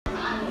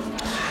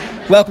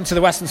Welcome to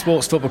the Western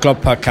Sports Football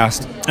Club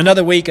podcast.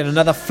 Another week and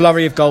another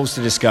flurry of goals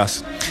to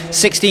discuss.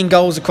 16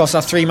 goals across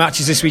our 3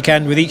 matches this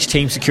weekend, with each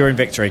team securing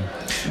victory.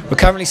 We're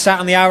currently sat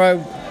on the Arrow,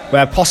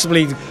 where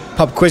possibly the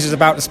pub quiz is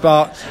about to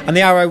start, and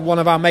the Arrow, one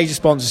of our major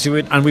sponsors,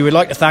 and we would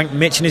like to thank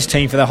Mitch and his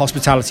team for their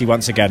hospitality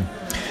once again.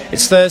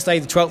 It's Thursday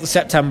the 12th of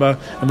September,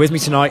 and with me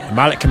tonight are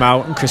Malik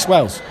Kamal and Chris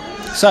Wells.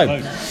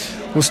 So,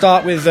 we'll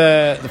start with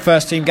the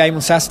first team game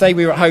on Saturday.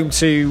 We were at home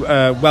to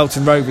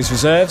Welton Rovers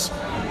reserves.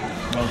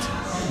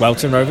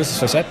 Welton Rovers,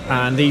 as I said,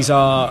 and these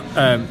are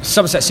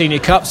Somerset Senior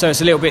Cup, so it's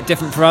a little bit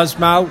different for us.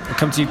 Mal, I'll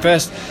come to you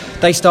first.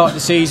 They started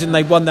the season,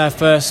 they won their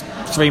first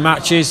 3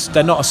 matches.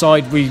 They're not a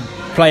side we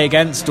play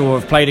against or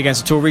have played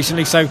against at all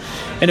recently, so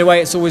in a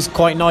way it's always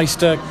quite nice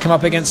to come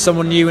up against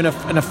someone new and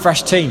a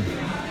fresh team.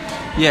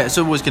 Yeah, it's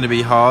always going to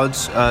be hard.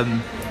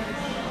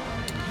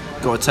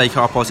 Got to take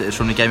our positives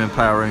from the game and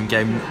play our own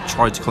game,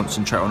 try to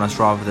concentrate on us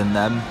rather than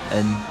them,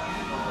 and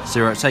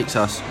see where it takes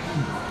us.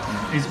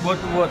 What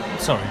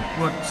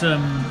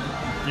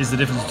is the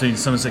difference between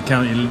Somerset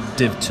County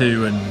Div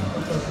 2 and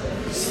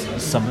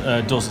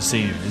Dorset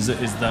Senior? Is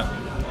that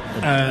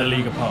a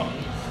league apart?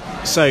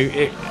 So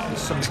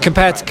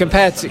compared to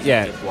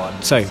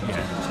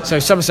So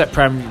Somerset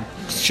Prem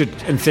should,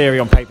 in theory,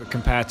 on paper,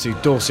 compare to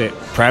Dorset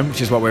Prem,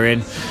 which is what we're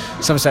in.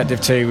 Somerset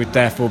Div 2 would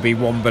therefore be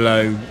one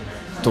below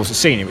Dorset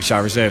Senior, which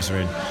our reserves are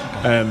in.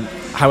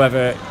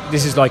 However,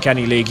 this is like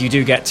any league. You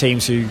do get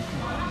teams who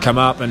come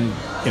up, and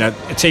a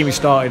team who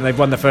started and they've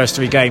won the first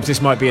 3 games.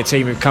 This might be a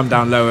team who've come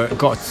down lower,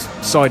 got a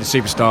side of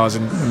superstars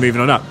and moving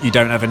on up. You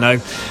don't ever know.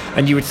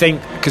 And you would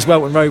think, because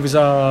Welton Rovers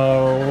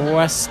are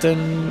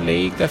Western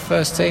League, their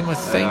first team, I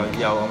think.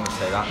 I want to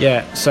say that.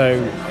 Yeah,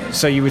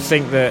 so you would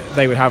think that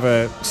they would have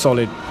a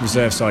solid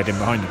reserve side in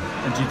behind them.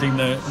 And do you think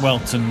that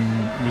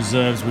Welton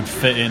reserves would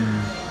fit in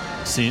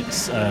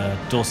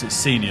Dorset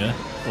Senior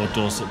or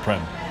Dorset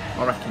Prem?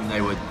 I reckon they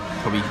would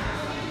probably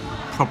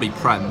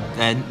Prem.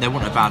 They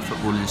weren't a bad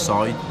footballing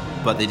side,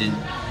 but they didn't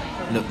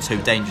look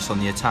too dangerous on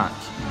the attack.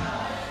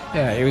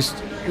 Yeah, it was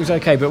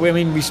okay, but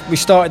we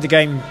started the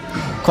game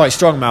quite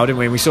strong, Mal, didn't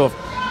we? We sort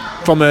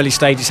of, from early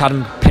stages, had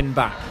them pinned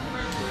back.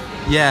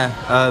 Yeah,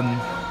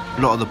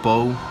 a lot of the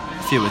ball,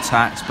 a few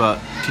attacks, but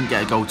couldn't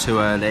get a goal too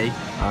early.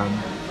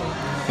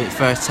 I think the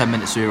first 10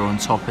 minutes we were on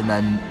top, and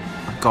then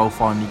a goal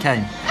finally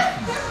came.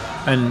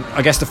 And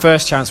I guess the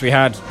first chance we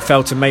had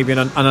fell to maybe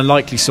an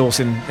unlikely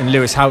source in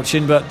Lewis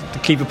Houchin, but the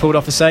keeper pulled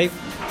off a save.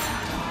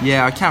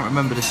 Yeah, I can't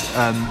remember this.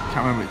 Can't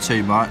remember it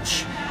too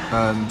much.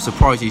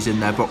 Surprised he's in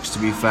their box, to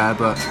be fair.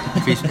 But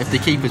if the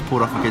keeper's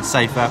pulled off a good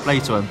save, fair play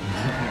to him.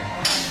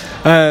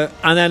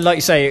 And then, like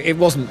you say, it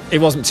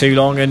wasn't too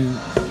long. And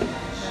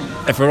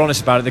if we're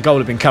honest about it, the goal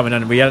had been coming,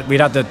 and we'd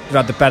had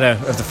the better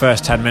of the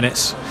first 10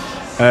 minutes.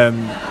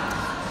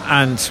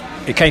 And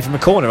it came from a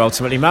corner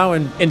ultimately, Mal,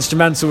 and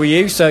instrumental were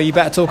you. So you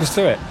better talk us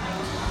through it.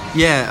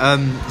 Yeah,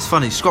 it's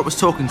funny. Scott was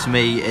talking to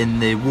me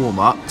in the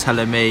warm-up,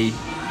 telling me.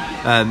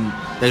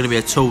 They're going to be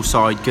a tall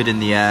side, good in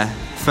the air.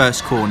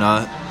 First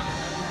corner,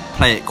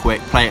 play it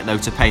quick, play it low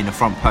to Payne, the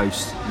front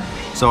post.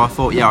 So I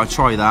thought, I'll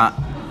try that.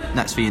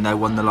 Next thing you know,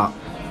 1-0 up.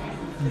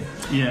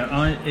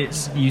 Yeah,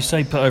 you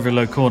say put over a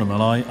low corner,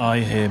 man. I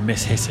hear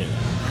miss hit it.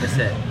 Miss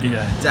it?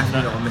 Yeah.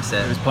 Definitely not a miss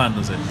it. It was planned,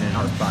 was it? Yeah.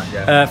 That was planned,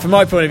 yeah. From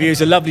my point of view,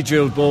 it's a lovely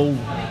drilled ball.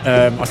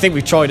 I think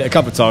we've tried it a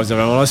couple of times, if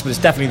I'm honest, but it's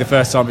definitely the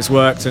first time it's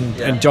worked.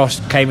 And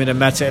Josh came in and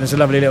met it, and it's a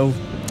lovely little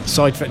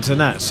side foot into the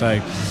net.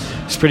 So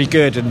it's pretty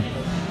good. And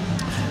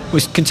we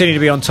continue to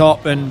be on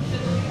top, and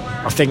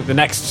I think the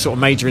next sort of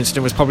major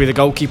incident was probably the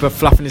goalkeeper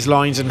fluffing his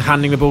lines and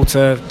handing the ball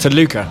to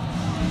Luca.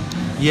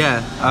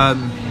 Yeah,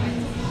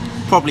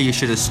 probably you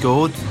should have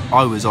scored.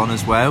 I was on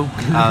as well.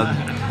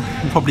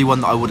 Probably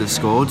one that I would have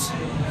scored,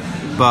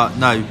 but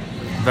no,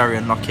 very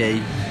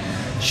unlucky.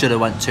 Should have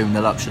went 2-0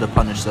 up, should have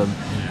punished them.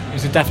 It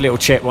was a definite little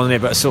chip, wasn't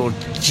it? But sort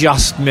of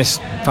just missed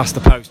past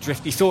the post.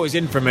 He thought it was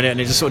in for a minute, and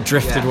it just sort of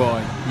drifted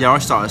wide. Yeah, I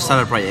started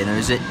celebrating. It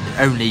was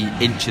only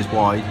inches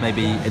wide,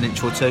 maybe an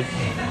inch or 2.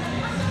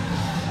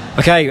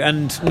 Okay,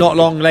 and not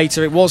long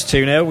later it was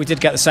 2-0. We did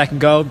get the second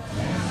goal.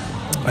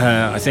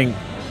 I think,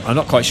 I'm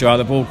not quite sure how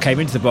the ball came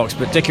into the box,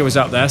 but Dicker was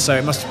up there, so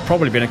it must have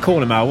probably been a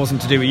corner, Mal. It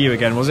wasn't to do with you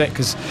again, was it?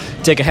 Because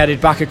Dicker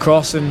headed back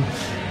across, and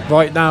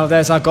right now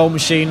there's our goal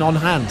machine on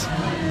hand.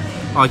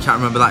 I can't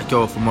remember that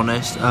goal, if I'm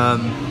honest.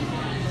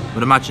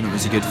 Would imagine it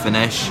was a good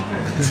finish.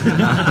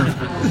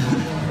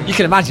 You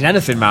can imagine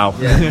anything, Mal.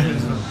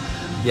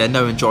 Yeah,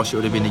 knowing Josh, it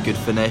would have been a good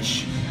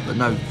finish. But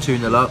no,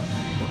 2-0 up.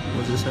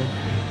 What did it say?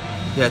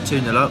 Yeah,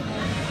 2-0 up.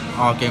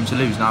 Our game to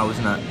lose now,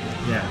 isn't it?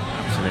 Yeah,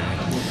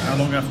 absolutely. How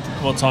long after?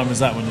 What time was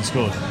that when they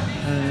scored?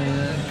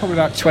 Probably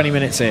about 20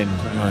 minutes in,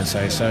 I'd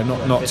say. So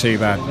not too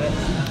bad.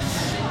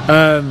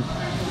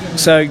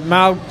 So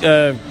Mal,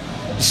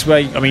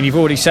 you've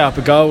already set up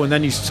a goal, and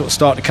then you sort of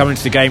start to come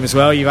into the game as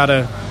well. You've had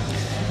a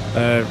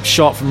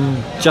shot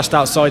from just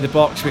outside the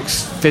box which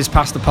fizzed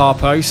past the par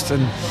post,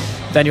 and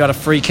then you had a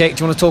free kick.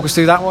 Do you want to talk us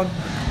through that one?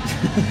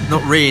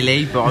 Not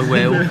really, but I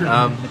will.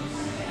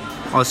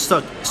 I was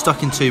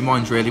stuck in 2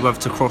 minds really, whether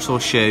to cross or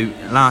shoot.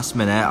 Last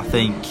minute, I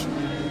think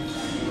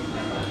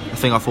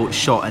think I thought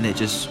shot and it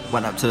just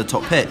went up to the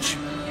top pitch.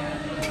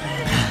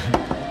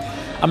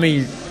 I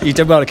mean, you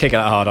did well to kick it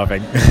that hard, I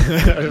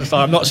think.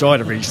 I'm not sure I'd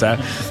have reached there.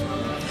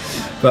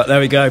 But there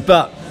we go.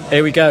 But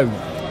here we go.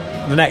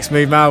 The next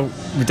move now,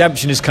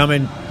 redemption is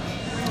coming.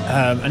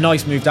 A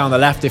nice move down the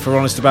left, if we're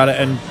honest about it,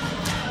 and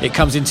it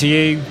comes into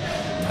you,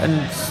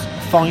 and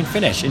fine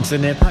finish into the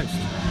near post.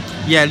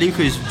 Yeah,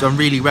 Luca's done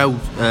really well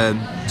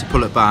to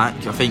pull it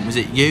back. I think, was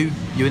it you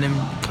and him,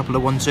 a couple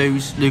of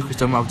 1-2s? Luca's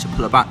done well to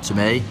pull it back to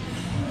me,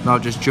 and I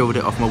just drilled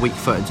it off my weak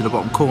foot into the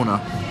bottom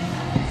corner.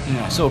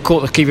 Yeah, sort of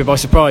caught the keeper by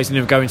surprise and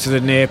him going to the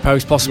near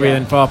post, possibly,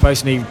 and far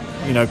post, and he,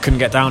 couldn't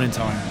get down in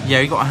time.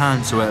 Yeah, he got a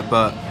hand to it,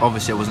 but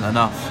obviously it wasn't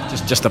enough.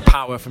 Just the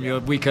power from your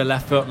weaker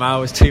left foot, Mal,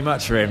 was too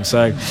much for him.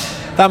 So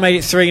that made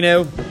it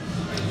 3-0.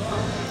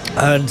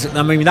 And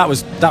I mean, that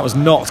was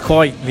not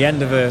quite the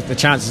end of the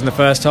chances in the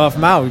first half.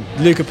 Mal,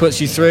 Luca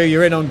puts you through.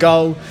 You're in on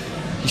goal.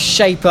 You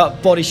shape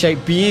up, body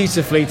shape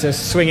beautifully to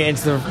swing it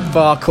into the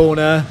far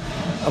corner.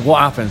 What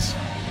happens?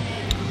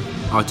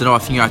 I don't know, I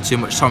think I had too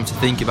much time to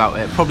think about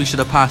it. Probably should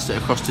have passed it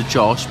across to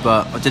Josh,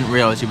 but I didn't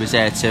realise he was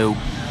there till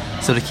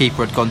the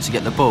keeper had gone to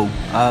get the ball.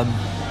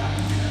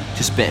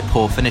 Just a bit of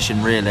poor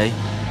finishing, really.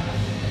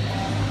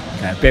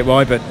 Yeah, a bit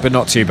wide, but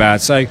not too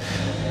bad. So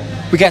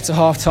we get to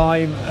half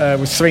time,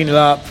 we're 3-0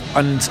 up,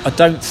 and I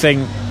don't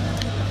think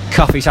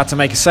Cuffy's had to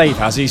make a save,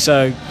 has he?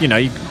 So,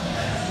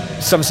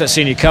 Somerset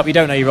Senior Cup, you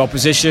don't know your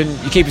opposition,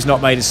 your keeper's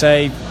not made a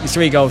save, your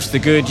 3 goals to the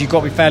good, you've got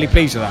to be fairly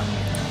pleased with that.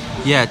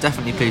 Yeah,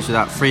 definitely pleased with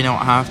that. 3-0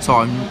 at half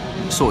time,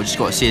 sort of just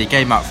got to see the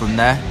game out from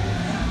there.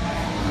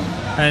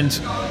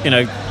 And,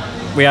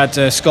 we had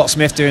Scott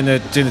Smith doing the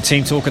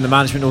team talk and the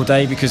management all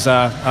day, because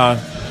our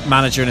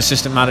manager and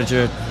assistant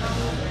manager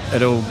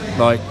had all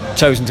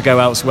chosen to go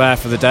elsewhere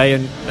for the day.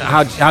 And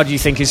how do you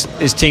think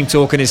his team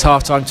talk and his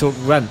half-time talk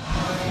went?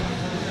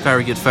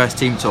 Very good first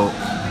team talk.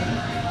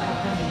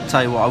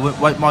 Tell you what, I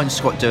won't mind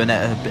Scott doing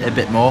it a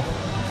bit more.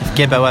 If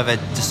Gibbo ever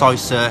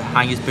decides to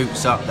hang his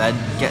boots up, then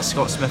get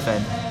Scott Smith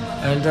in.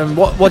 And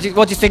what do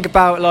you think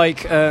about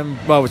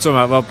we're talking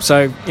about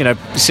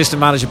assistant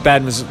manager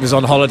Ben was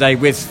on holiday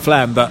with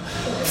Flem, but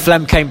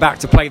Flem came back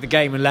to play the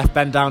game and left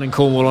Ben down in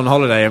Cornwall on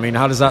holiday. I mean,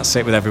 how does that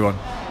sit with everyone?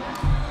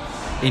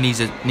 He needs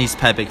to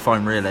pay a big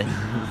fine, really.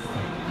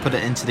 Put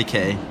it into the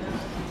kitty.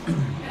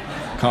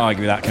 Can't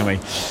argue with that, can we?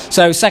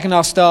 So second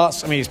half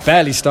starts. I mean, it's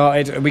barely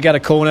started, and we get a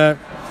corner.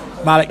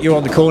 Malik, you're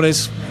on the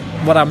corners.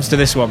 What happens to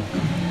this one?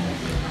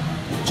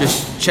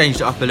 Just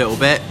changed it up a little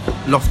bit,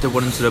 lofted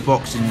one into the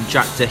box, and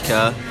Jack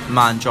Dicker,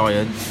 man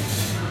giant,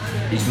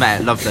 he's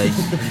met it lovely.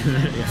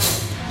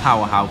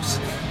 Powerhouse.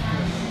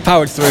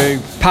 Powered through,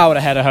 powered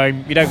a header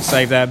home. You don't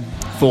save them.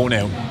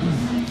 4-0.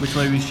 Which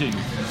way we shoot?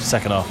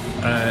 Second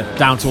half.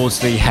 Down towards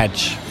the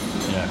hedge.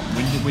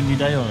 Yeah. Windy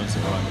day, or is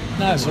it all right?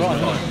 No, it's all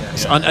right.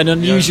 It's an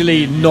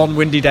unusually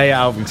non-windy day at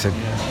Alvington.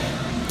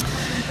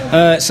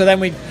 So then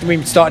we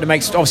started to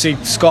make, obviously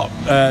Scott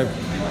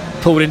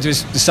pulled into the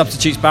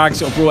substitutes bag,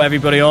 sort of brought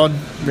everybody on,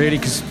 really,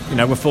 because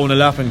we're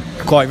 4-0 up, and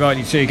quite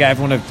rightly too, get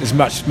everyone as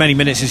many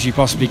minutes as you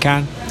possibly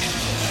can.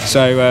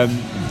 So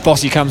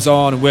Bossy comes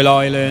on, and Will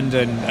Island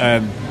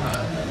and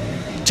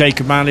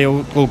Jacob Manley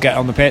all get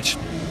on the pitch,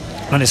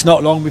 and it's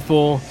not long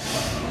before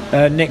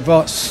Nick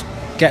Voss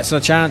gets a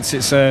chance.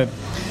 It's a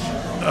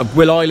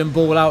Will Island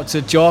ball out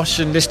to Josh,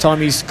 and this time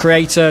he's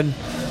creator, and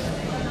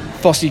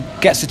Bossy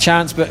gets a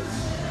chance, but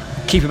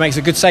keeper makes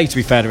a good save, to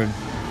be fair to him.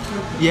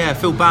 Yeah, I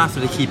feel bad for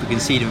the keeper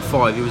conceding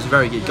 5. He was a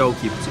very good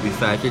goalkeeper, to be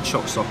fair, good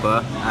shot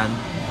stopper,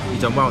 and he's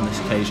done well on this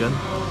occasion.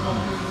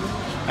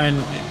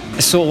 And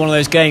it's sort of one of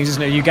those games,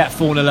 isn't it? You get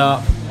 4-0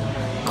 up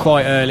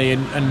quite early,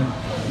 and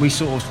we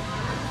sort of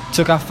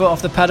took our foot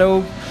off the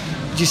pedal.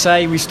 Would you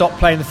say we stopped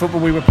playing the football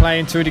we were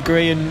playing to a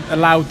degree and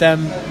allowed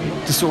them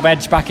to sort of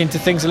edge back into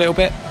things a little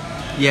bit?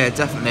 Yeah,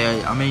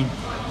 definitely. I mean,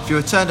 if you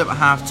were turned up at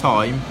half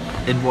time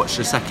and watched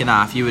the second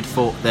half, you would have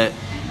thought that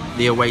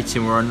the away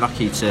team were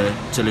unlucky to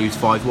lose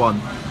 5-1.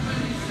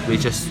 We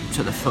just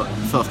took the foot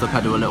off the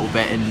pedal a little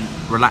bit and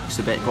relaxed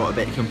a bit, got a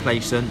bit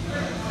complacent,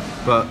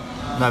 but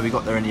no, we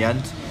got there in the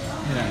end.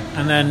 Yeah.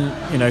 And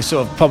then,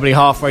 sort of probably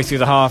halfway through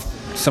the half,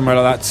 somewhere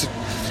like that,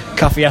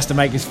 Cuffy has to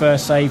make his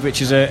first save,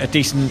 which is a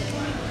decent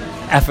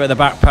effort at the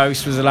back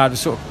post, was allowed to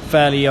sort of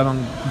fairly in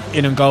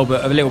on goal,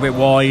 but a little bit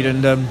wide,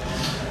 and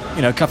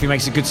Cuffy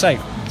makes a good save.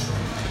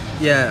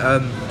 Yeah,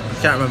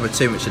 I can't remember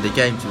too much of the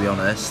game, to be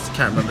honest.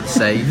 Can't remember the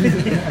save.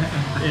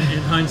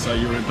 in hindsight,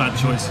 you were a bad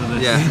choice for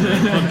this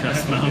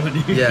podcast now,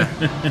 haven't you? Yeah.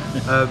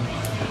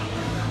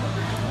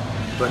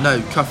 But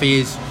no, Cuffy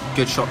is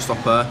good shot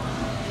stopper.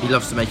 He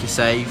loves to make a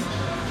save.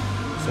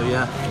 So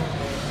yeah.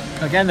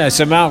 Again, though,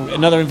 so Mal,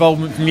 another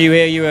involvement from you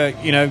here. You were,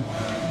 you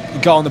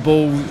got on the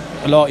ball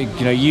a lot.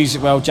 You use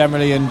it well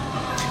generally, and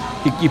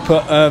you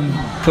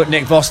put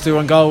Nick Voss through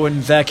on goal,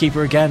 and their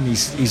keeper again.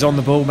 He's on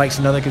the ball, makes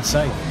another good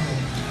save.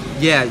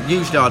 Yeah,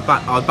 usually I'd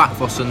back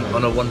Voss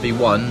on a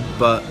 1v1,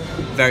 but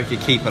very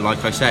good keeper,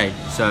 like I say.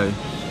 So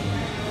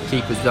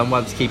keeper's done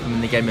well to keep him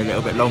in the game a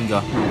little bit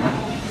longer.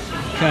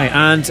 Okay,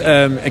 and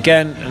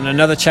again,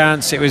 another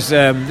chance. It was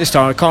this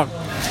time I can't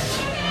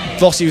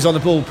Vossi was on the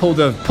ball, pulled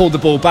the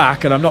ball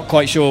back, and I'm not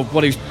quite sure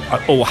what he was,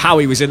 or how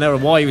he was in there, or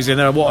why he was in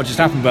there, or what had just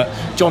happened. But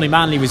Johnny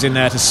Manley was in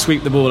there to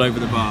sweep the ball over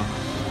the bar.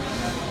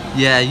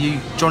 Yeah,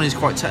 Johnny's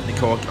quite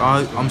technical.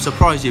 I'm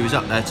surprised he was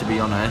up there, to be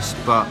honest,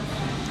 but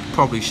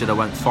probably should have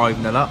went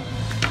 5-0 up.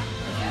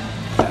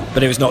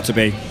 But it was not to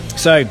be.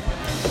 So,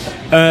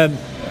 and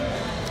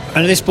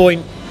at this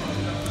point,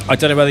 I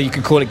don't know whether you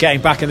can call it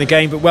getting back in the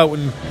game, but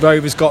Welton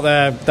Rovers got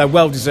their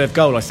well-deserved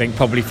goal, I think,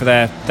 probably for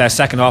their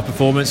second half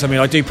performance. I mean,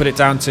 I do put it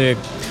down to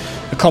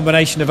a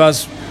combination of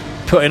us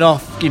putting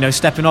off,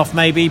 stepping off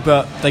maybe,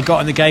 but they got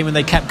in the game and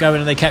they kept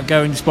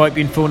going despite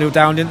being 4-0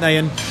 down, didn't they?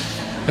 And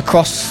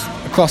across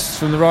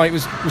from the right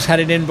was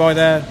headed in by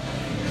their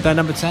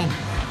number 10.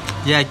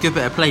 Yeah, good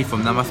bit of play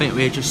from them. I think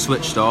we had just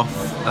switched off.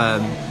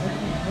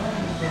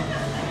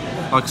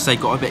 Like I say,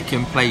 got a bit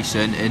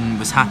complacent and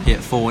was happy at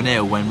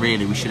 4-0 when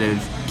really we should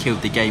have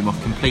killed the game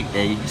off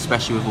completely,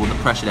 especially with all the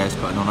pressure they was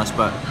putting on us.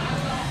 But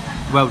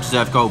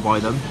well-deserved goal by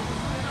them.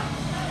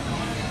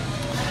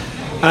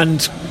 And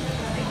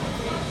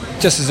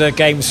just as the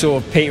game was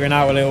sort of petering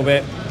out a little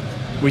bit,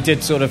 we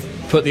did sort of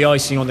put the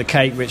icing on the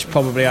cake, which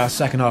probably our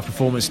second half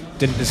performance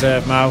didn't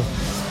deserve, Mal.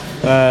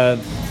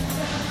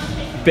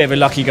 Bit of a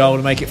lucky goal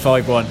to make it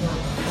 5-1.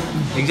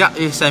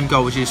 Exactly the same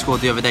goal as you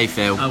scored the other day,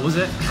 Phil. Oh, was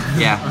it?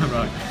 Yeah.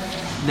 Right.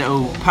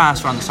 Little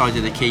pass around the side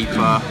of the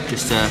keeper,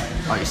 just to,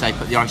 like you say,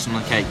 put the icing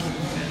on the cake.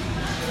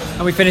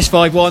 And we finished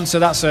 5-1, so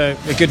that's a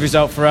good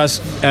result for us.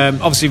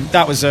 Obviously,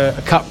 that was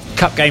a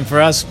cup game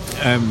for us.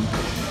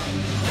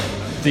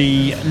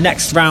 The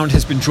next round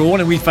has been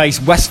drawn, and we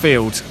face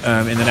Westfield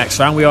in the next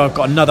round. We have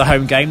got another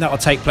home game that will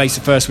take place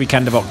the first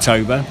weekend of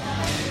October.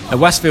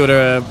 Westfield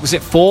are, was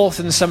it 4th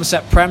in the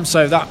Somerset Prem,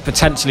 so that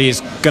potentially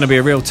is going to be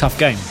a real tough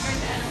game.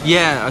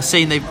 Yeah, I've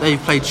seen they've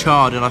played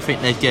Chard, and I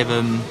think they've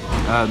given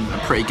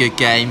a pretty good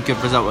game, good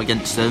result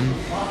against them.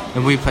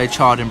 And we played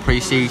Chard in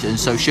pre-season,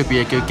 so it should be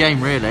a good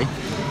game, really.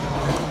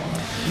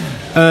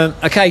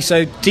 Okay,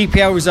 so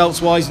DPL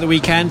results-wise at the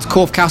weekend,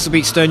 Corfe Castle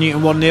beat Stern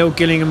Newton 1-0,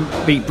 Gillingham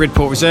beat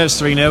Bridport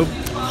Reserves 3-0,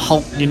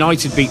 Holt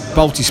United beat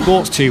Balti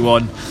Sports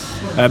 2-1,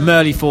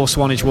 Merley 4,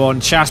 Swanage 1,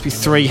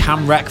 Shaftesbury 3,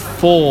 Hamrec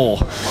 4.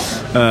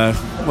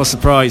 What a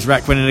surprise,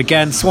 Rec winning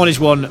again. Swanage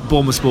 1,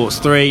 Bournemouth Sports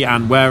 3,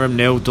 and Wareham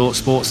 0, Dork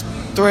Sports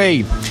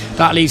 3.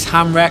 That leaves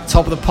Hamrec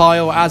top of the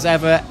pile as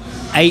ever,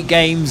 8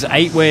 games,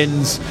 8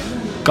 wins,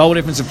 goal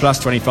difference of plus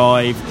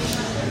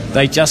 25.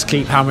 They just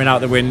keep hammering out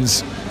the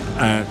wins,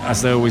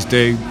 as they always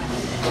do.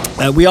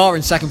 We are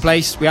in second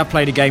place. We have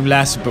played a game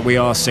less, but we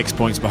are 6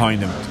 points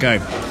behind them. Let's go.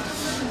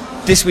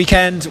 This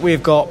weekend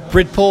we've got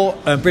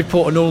Bridport.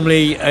 Bridport are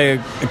normally a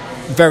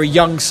very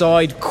young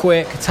side,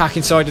 quick,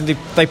 attacking side, and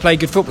they play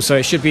good football, so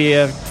it should be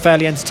a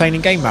fairly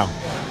entertaining game, Mal.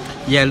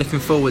 Yeah, looking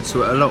forward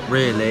to it a lot,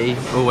 really.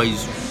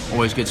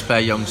 Always good to play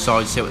a young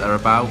side, see what they're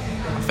about.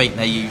 I think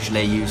they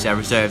usually use their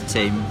reserve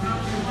team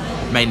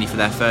mainly for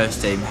their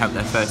first team, help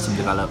their first team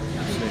develop.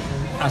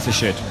 As they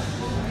should.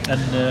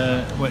 And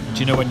do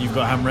you know when you've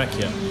got Hamrec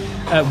yet?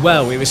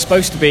 Well, it was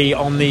supposed to be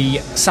on the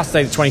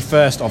Saturday the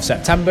 21st of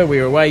September. We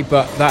were away,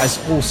 but that is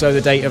also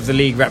the date of the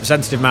league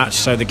representative match,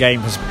 so the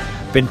game has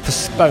been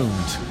postponed.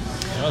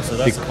 Oh, so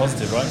that's a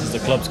positive, right? Because the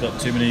club's got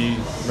too many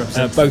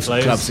representative both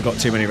players. clubs have got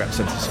too many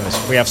representatives.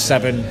 So we have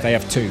 7, they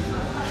have 2.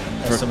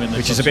 That's something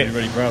which is a bit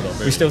really proud of.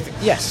 Really. We still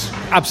yes,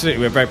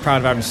 absolutely. We're very proud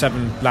of having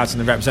 7 lads in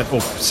the representative,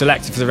 or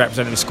selected for the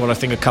representative squad. I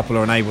think a couple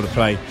are unable to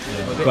play,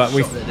 but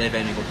they've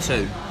only got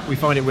 2. We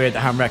find it weird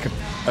that Hamrec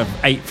of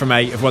 8 from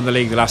 8 have won the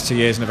league the last 2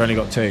 years and have only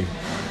got 2.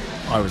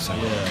 I would say.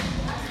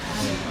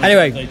 Yeah.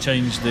 Anyway, they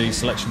changed the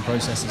selection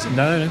processes.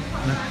 No.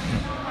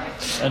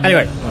 And,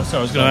 anyway, sorry,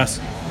 I was going to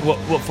ask,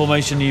 what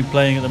formation are you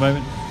playing at the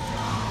moment?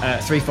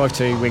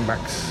 3-5-2 wing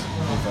backs.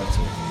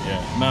 3-5-2.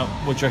 Yeah. Mal,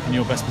 what do you reckon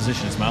your best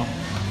position is, Mal?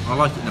 I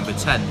like it number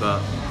 10,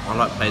 but I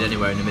like playing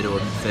anywhere in the middle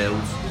of the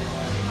field.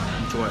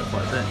 Enjoy it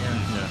quite a bit,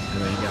 yeah.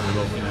 And then you get the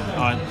ball.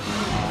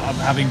 I'm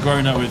having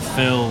grown up with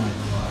Phil,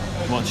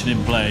 watching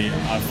him play,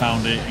 I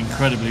found it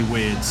incredibly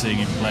weird seeing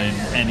him play in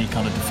any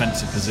kind of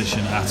defensive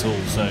position at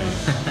all. So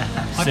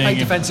I've played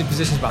defensive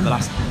positions about the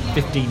last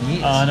 15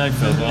 years. I know,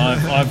 Phil, but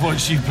I've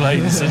watched you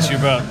play since you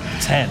were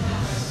about 10.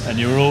 And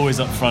you were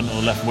always up front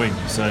or left wing,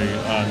 so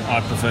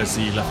I prefer to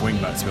see you left wing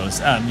back, to be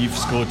honest. And you've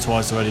scored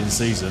twice already in the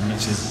season,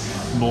 which is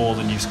more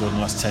than you've scored in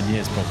the last 10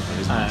 years,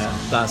 probably, isn't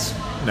it? That's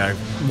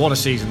one a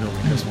season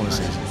normally. Just one a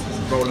season.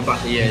 Rolling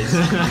back the years.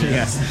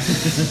 Yeah.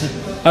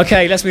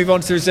 Okay, let's move on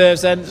to the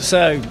reserves then.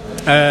 So,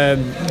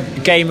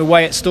 game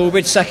away at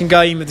Stallbridge, second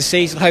game of the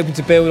season, hoping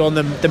to build on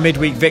the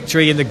midweek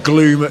victory in the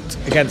gloom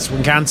against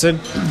Wincanton.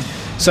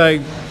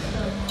 So,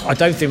 I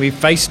don't think we've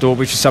faced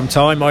Stallbridge for some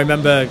time. I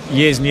remember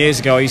years and years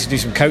ago I used to do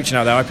some coaching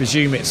out there. I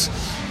presume it's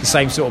the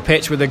same sort of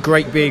pitch with a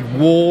great big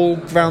wall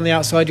around the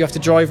outside you have to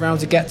drive around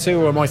to get to,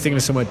 or am I thinking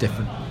of somewhere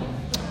different?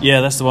 Yeah,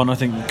 that's the one. I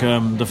think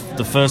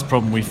the first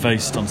problem we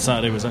faced on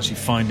Saturday was actually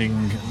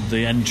finding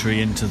the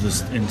entry into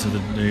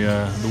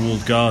the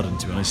walled garden,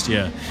 to be honest.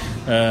 Yeah.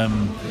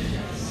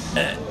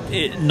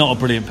 Not a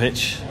brilliant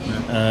pitch.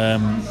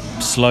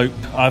 Slope.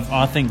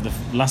 I think the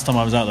last time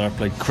I was out there, I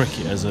played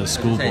cricket as a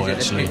schoolboy.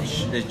 Actually,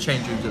 the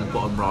change rooms at the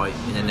bottom right,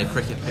 and then the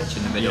cricket pitch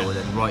in the middle, and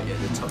then right at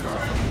the top.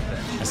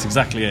 That's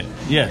exactly it.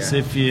 Yes,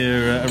 if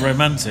you're a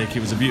romantic, it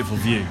was a beautiful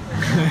view.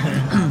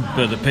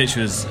 But the pitch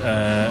was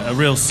a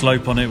real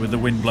slope on it, with the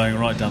wind blowing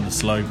right down the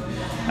slope.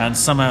 And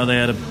somehow they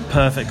had a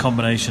perfect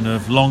combination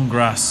of long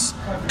grass,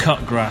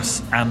 cut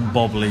grass, and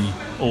bobbly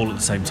all at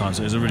the same time.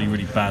 So it was a really,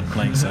 really bad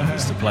playing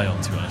surface to play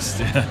on, to be honest.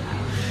 Yeah.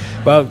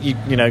 Well,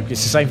 you know,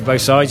 it's the same for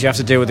both sides. You have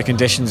to deal with the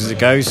conditions as it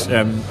goes.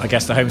 I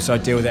guess the home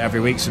side deal with it every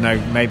week, so know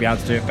maybe how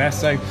to do it best.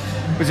 So,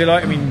 was it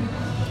like? I mean,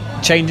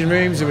 changing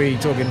rooms? Are we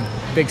talking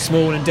big,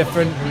 small, and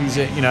different? Or is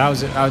it? You know,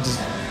 how does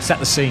it set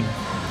the scene?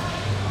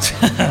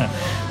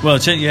 Well,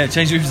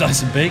 change rooms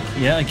nice and big.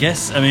 Yeah, I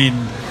guess. I mean,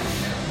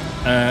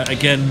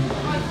 again,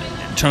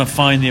 trying to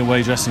find the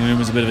away dressing room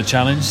was a bit of a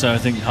challenge. So I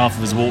think half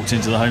of us walked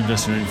into the home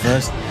dressing room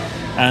first,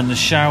 and the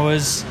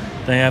showers.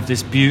 They have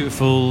this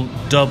beautiful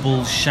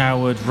double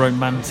showered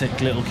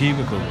romantic little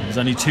cubicle. There's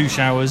only 2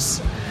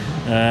 showers,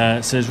 so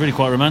it's really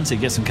quite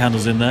romantic. Get some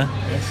candles in there.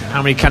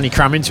 How many can you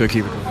cram into a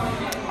cubicle?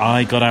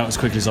 I got out as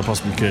quickly as I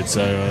possibly could,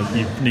 so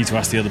you need to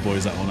ask the other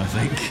boys that one, I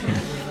think.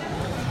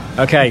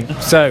 Okay,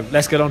 so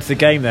let's get on to the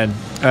game then.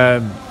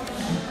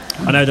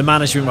 I know the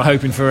management were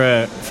hoping for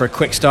a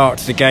quick start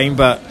to the game,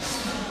 but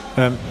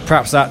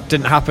perhaps that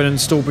didn't happen, and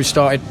Stallbridge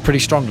started pretty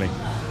strongly.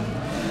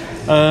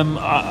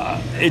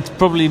 It's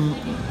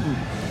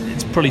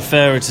probably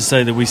fairer to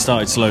say that we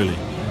started slowly.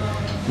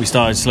 We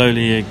started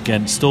slowly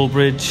against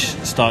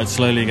Stallbridge, started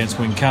slowly against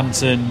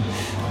Wincanton.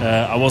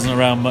 I wasn't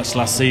around much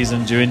last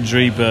season due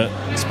injury, but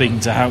speaking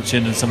to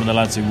Houchin and some of the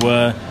lads who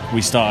were,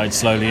 we started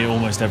slowly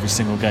almost every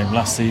single game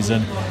last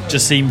season.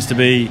 Just seems to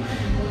be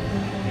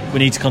we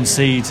need to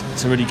concede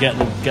to really get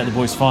the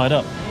boys fired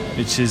up,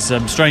 which is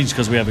strange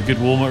because we have a good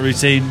warm-up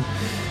routine.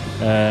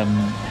 I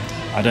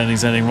don't think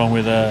there's anything wrong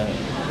with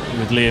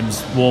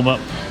Liam's warm-up.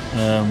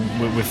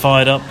 We're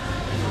fired up.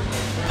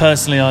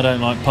 Personally, I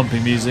don't like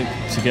pumping music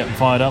to get them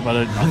fired up.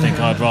 I think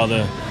I'd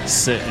rather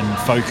sit and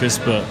focus,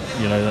 but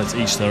you know, that's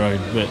each their own.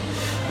 But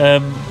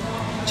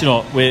do you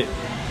know what?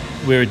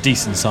 We're a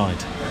decent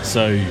side,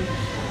 so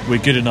we're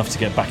good enough to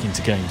get back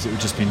into games. It would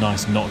just be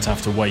nice not to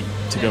have to wait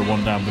to go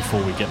 1 down before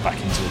we get back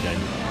into a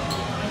game.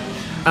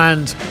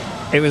 And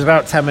it was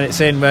about 10 minutes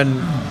in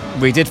when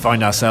we did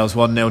find ourselves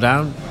 1-0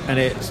 down, and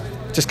it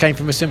just came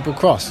from a simple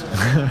cross.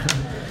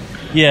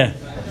 Yeah,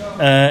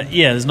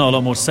 there's not a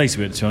lot more to say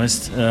to it, to be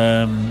honest.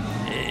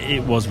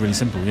 It was really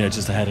simple,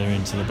 just a header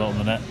into the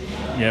bottom of the net.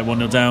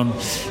 1-0 down.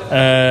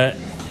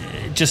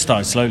 It just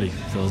started slowly,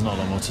 so there's not a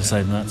lot more to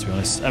say than that, to be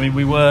honest. I mean,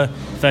 we were,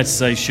 fair to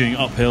say, shooting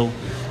uphill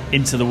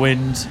into the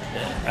wind,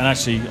 and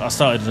actually I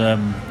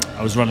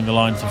was running the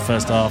line for the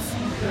first half.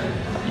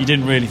 You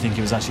didn't really think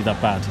it was actually that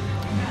bad,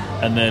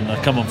 and then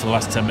I come on for the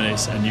last 10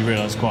 minutes and you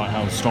realise quite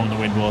how strong the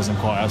wind was and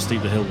quite how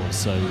steep the hill was,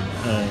 so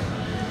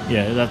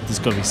that's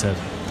got to be said.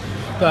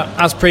 But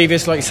as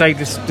previous, like you say,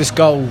 this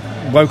goal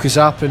woke us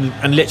up,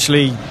 and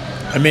literally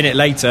a minute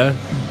later,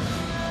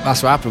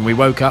 that's what happened. We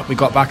woke up, we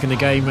got back in the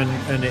game,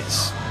 and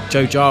it's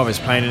Joe Jarvis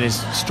playing in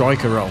his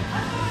striker role.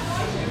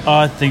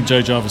 I think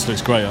Joe Jarvis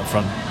looks great up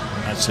front.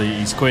 Actually,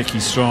 he's quick,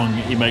 he's strong,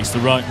 he makes the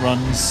right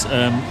runs.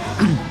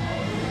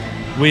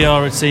 We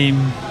are a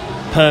team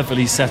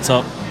perfectly set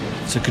up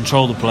to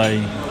control the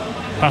play,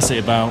 pass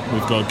it about.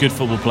 We've got good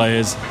football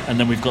players, and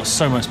then we've got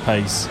so much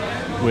pace.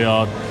 We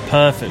are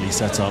perfectly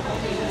set up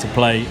to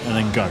play and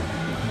then go,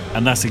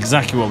 and that's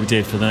exactly what we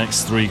did for the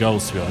next 3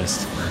 goals, to be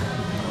honest.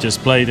 Just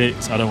played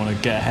it. I don't want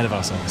to get ahead of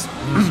ourselves,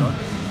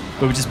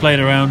 but we just played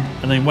around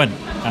and then went,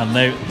 and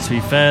to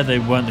be fair, they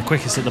weren't the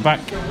quickest at the back,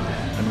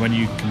 and when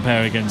you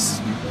compare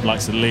against the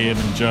likes of Liam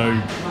and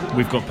Joe,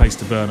 we've got pace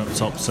to burn up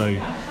top, so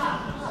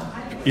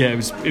it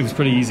was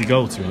pretty easy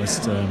goal, to be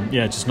honest.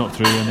 Just knocked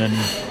through, and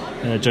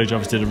then Joe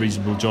Jarvis did a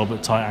reasonable job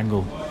at tight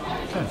angle.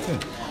 Okay,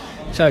 good.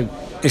 So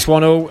it's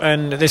 1-1,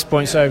 and at this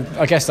point, so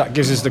I guess that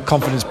gives us the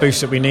confidence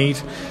boost that we need.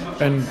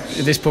 And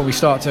at this point, we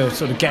start to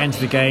sort of get into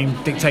the game,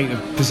 dictate the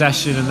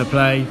possession and the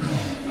play,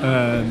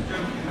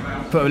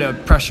 put a little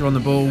pressure on the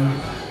ball,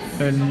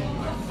 and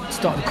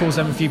start to cause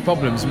them a few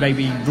problems.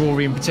 Maybe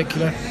Rory in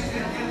particular.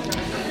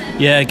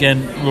 Yeah,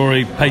 again,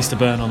 Rory pace to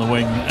burn on the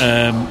wing.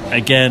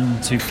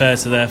 Again, to fair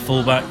to their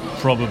fullback,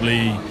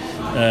 probably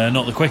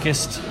not the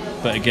quickest,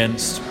 but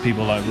against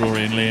people like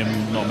Rory and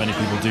Liam, not many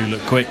people do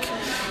look quick.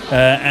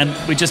 And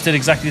we just did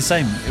exactly the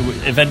same.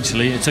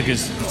 Eventually, it took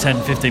us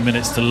 10-15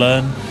 minutes to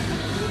learn,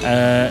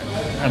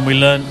 and we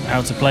learned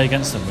how to play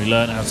against them. We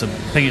learned how to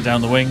ping it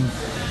down the wing,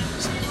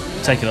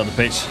 take it up the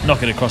pitch,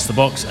 knock it across the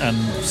box, and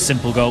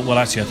simple goal. Well,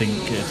 actually, I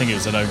think it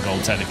was an own goal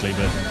technically,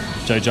 but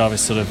Joe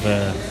Jarvis sort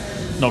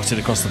of knocked it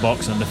across the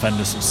box, and the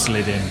defender sort of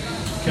slid in.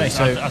 Okay,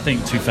 so I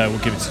think, to be fair, we'll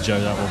give it to Joe,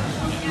 that one.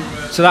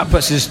 So that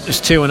puts us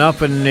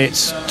 2-up, and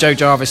it's Joe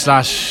Jarvis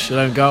 /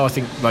 own goal. I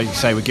think, like you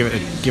say, we'd give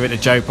it to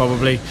Joe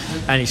probably.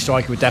 Any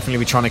striker would definitely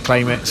be trying to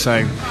claim it.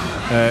 So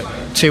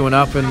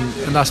 2-up,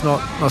 and that's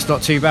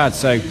not too bad.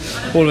 So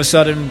all of a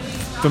sudden,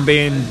 from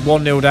being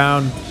 1-0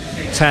 down,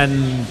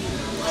 10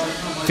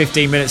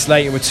 15 minutes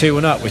later we're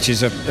 2-1 up, which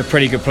is a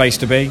pretty good place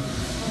to be.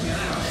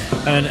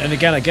 And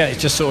again, it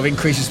just sort of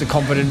increases the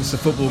confidence. The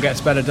football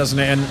gets better, doesn't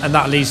it? And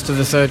that leads to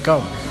the third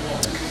goal.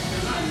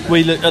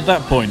 At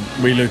that point,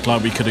 we looked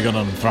like we could have gone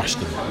on and thrashed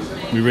them.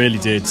 We really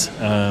did.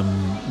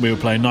 We were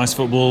playing nice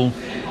football.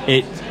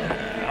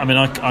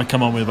 I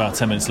come on with about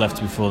 10 minutes left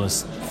before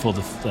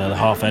the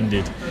half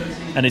ended,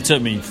 and it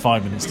took me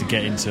 5 minutes to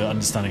get into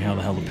understanding how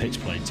the hell the pitch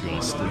played, to be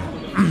honest.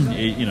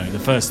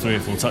 The first 3 or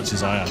 4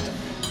 touches I had,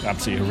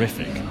 absolutely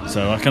horrific.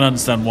 So I can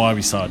understand why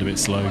we started a bit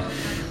slow.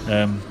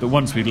 But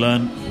once we'd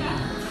learned,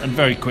 and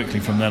very quickly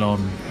from then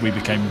on, we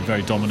became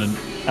very dominant.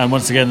 And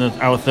once again,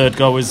 our third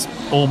goal was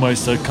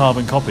almost a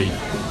carbon copy.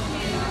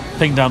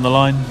 Ping down the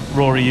line,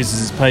 Rory uses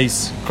his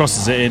pace,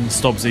 crosses it in,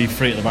 Stobbsy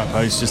free at the back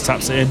post, just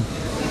taps it in.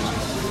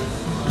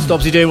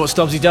 Stobbsy doing what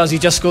Stobbsy does, he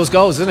just scores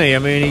goals, doesn't he? I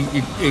mean,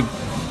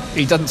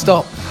 he doesn't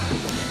stop.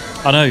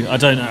 I know, I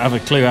don't have a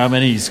clue how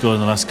many he's scored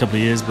in the last couple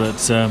of years, but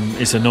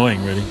it's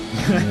annoying, really.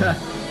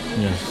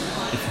 Yeah.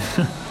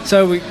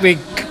 So we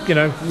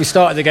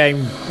started the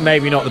game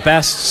maybe not the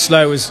best,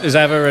 slow as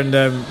ever, and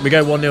we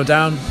go 1-0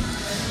 down.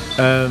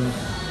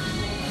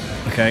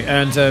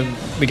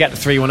 We get the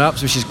 3-1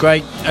 ups, which is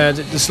great.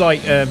 The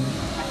slight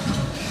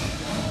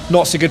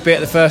not so good bit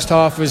of the first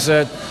half was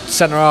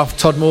centre half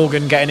Todd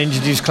Morgan getting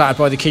injured, he was clattered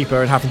by the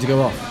keeper and having to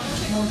go off.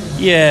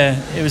 Yeah,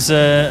 it was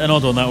an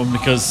odd one, that one,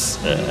 because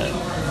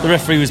the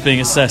referee was being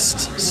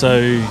assessed,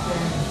 so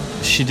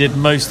she did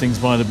most things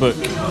by the book,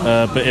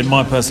 but in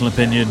my personal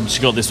opinion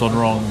she got this one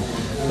wrong.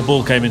 The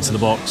ball came into the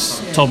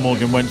box, Todd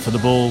Morgan went for the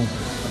ball.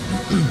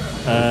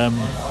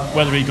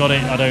 Whether he got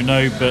it, I don't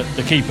know, but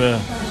the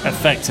keeper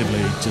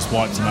effectively just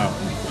wiped him out.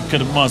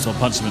 Might as well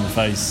punch him in the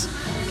face.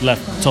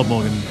 Left Todd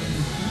Morgan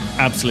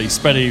absolutely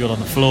spread eagled on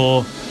the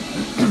floor.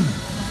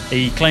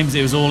 He claims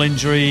it was all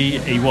injury.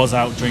 He was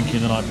out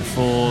drinking the night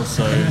before,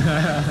 so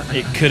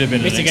it could have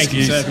been an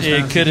excuse.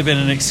 It could have been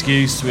an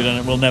excuse.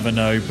 We'll never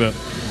know, but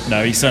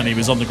no, he certainly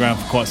was on the ground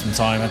for quite some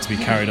time. Had to be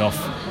carried off.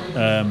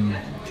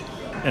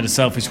 In a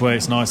selfish way,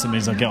 it's nice. It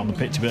means I get on the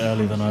pitch a bit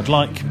earlier than I'd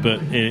like,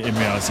 but in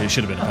reality, it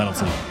should have been a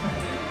penalty.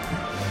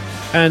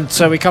 And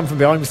so we come from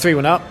behind with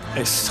 3-1 up.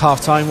 It's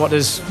half time.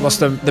 What's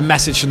the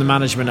message from the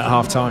management at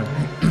half time?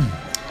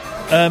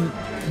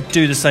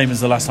 Do the same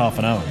as the last half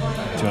an hour,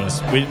 to be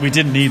honest. We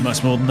didn't need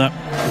much more than that.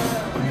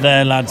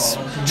 Their lads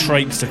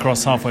traipsed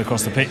halfway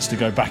across the pitch to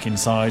go back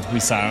inside. We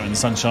sat out in the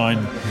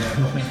sunshine,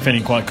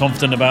 feeling quite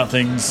confident about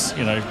things.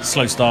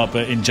 Slow start,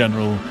 but in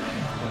general,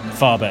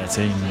 far better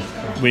team.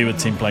 We were the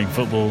team playing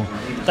football.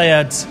 They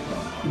had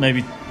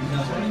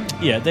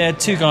they had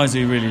 2 guys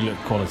who really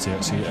looked quality,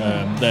 actually.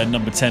 Their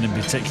number 10 in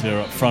particular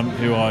up front,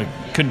 who I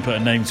couldn't put a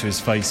name to his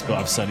face, but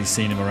I've certainly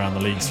seen him around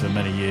the leagues for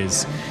many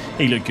years.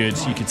 He looked good.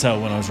 You could tell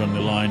when I was running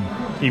the line.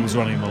 He was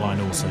running the line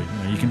also.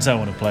 You can tell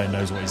when a player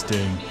knows what he's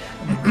doing.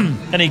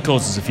 And he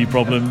caused us a few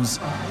problems.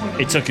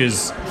 It took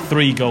us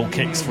 3 goal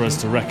kicks for us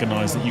to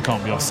recognise that you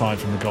can't be offside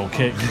from the goal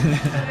kick.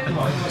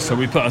 So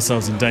we put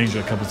ourselves in danger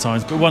a couple of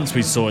times. But once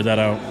we sorted that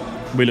out,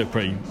 we looked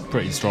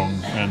pretty strong.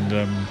 And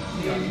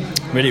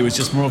really, it was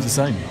just more of the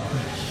same.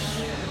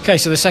 Okay,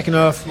 so the second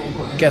half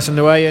gets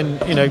underway, and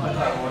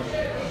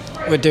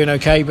we're doing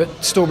okay, but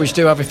Stourbridge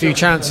do have a few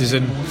chances,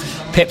 and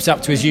Pip's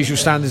up to his usual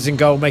standards in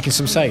goal, making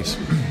some saves.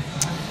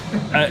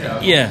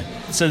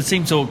 So the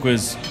team talk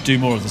was do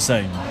more of the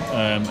same,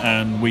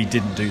 and we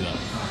didn't do that,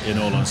 in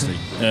all honesty.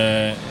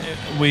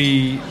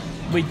 We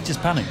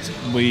just panicked.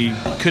 We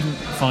couldn't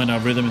find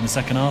our rhythm in the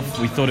second half.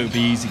 We thought it would be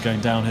easy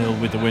going downhill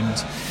with the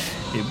wind.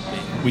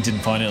 We didn't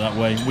find it that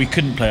way. We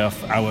couldn't play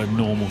our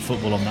normal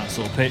football on that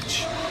sort of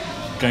pitch.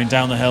 Going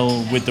down the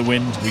hill with the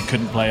wind, we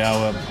couldn't play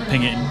our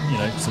ping it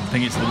to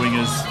the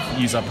wingers,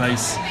 use our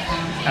pace.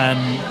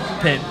 And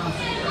Pip,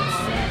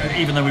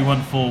 even though we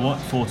won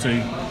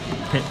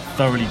 4-2, Pip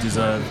thoroughly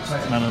deserved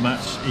man of the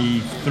match. He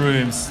threw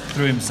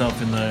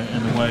himself in the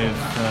way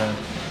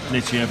of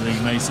literally everything.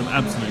 He made some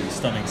absolutely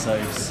stunning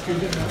saves.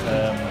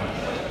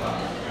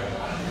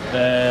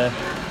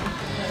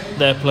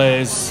 Their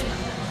players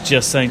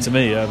just saying to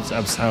me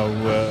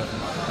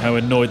how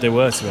annoyed they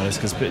were, to be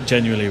honest, because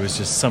genuinely it was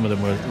just, some of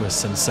them were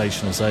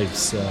sensational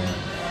saves,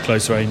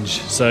 close range.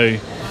 So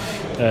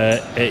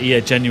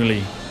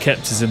genuinely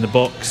kept us in the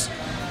box.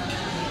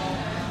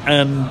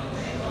 And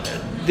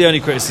the only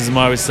criticism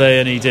I would say,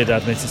 and he did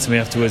admit it to me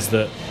afterwards,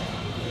 that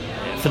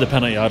for the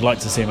penalty I'd like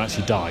to see him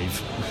actually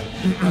dive.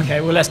 Okay,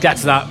 well, let's get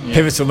to that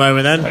pivotal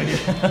moment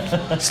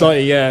then.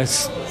 Slightly,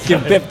 that's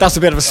a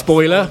bit of a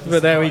spoiler,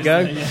 but there we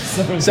go.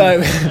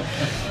 So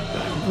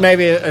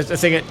maybe a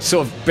thing that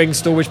sort of brings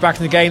Stourbridge back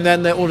in the game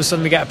then, that all of a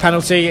sudden we get a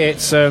penalty.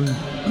 It's a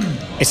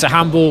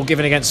handball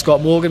given against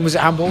Scott Morgan. Was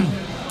it handball?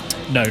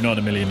 No, not in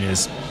a million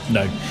years.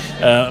 No.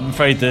 I'm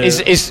afraid is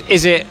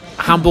it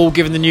handball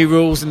given the new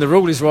rules and the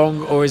rule is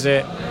wrong, or is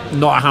it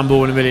not a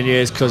handball in a million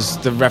years because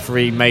the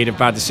referee made a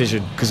bad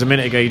decision? Because a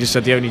minute ago you just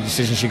said the only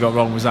decision she got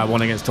wrong was that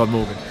one against Todd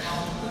Morgan.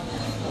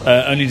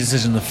 Only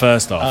decision in the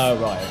first half. Oh,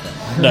 right.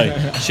 Okay.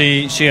 No,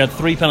 she had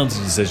 3 penalty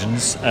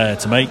decisions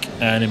to make,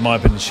 and in my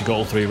opinion she got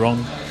all 3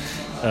 wrong.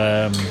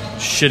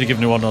 Should have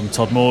given her one on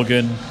Todd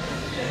Morgan.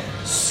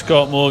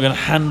 Scott Morgan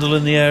handle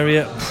in the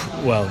area.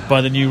 Well,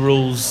 by the new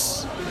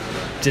rules,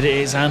 did it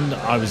hit his hand?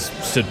 I was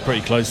stood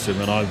pretty close to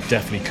him, and I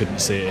definitely couldn't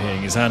see it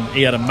hitting his hand.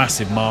 He had a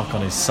massive mark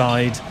on his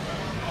side.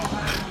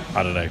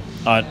 I don't know.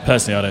 I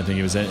don't think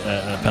it was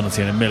a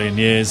penalty in a million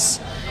years.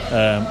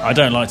 I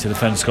don't like to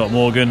defend Scott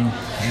Morgan,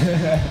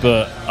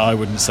 but I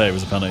wouldn't say it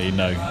was a penalty.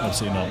 No,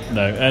 absolutely not.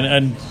 No,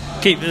 and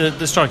keep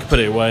the striker put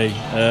it away.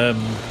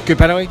 Good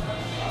penalty.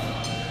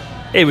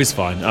 It was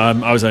fine.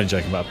 I was only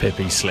joking about Pip.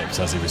 He slipped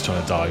as he was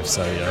trying to dive,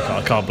 so yeah,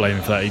 I can't blame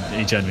him for that.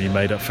 He generally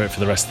made up for it for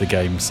the rest of the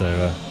game.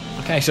 So.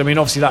 Okay, so I mean,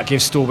 obviously that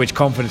gives Stourbridge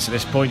confidence at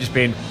this point, just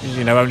being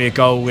only a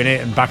goal in it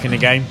and back in the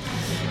game,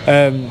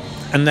 and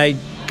they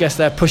guess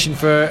they're pushing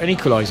for an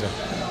equaliser.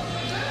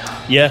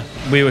 Yeah,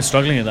 we were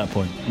struggling at that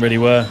point, really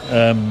were.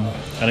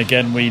 And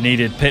again, we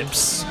needed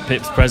Pip's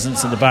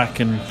presence at the back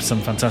and some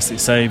fantastic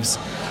saves.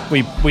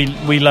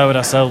 We lowered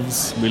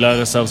ourselves. We lowered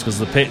ourselves because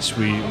of the pitch.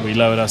 We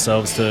lowered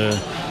ourselves to,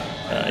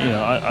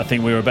 I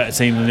think we were a better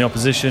team than the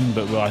opposition,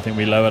 but I think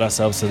we lowered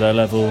ourselves to their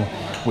level.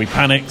 We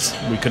panicked.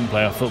 We couldn't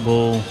play our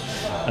football,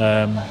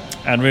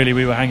 and really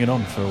we were hanging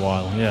on for a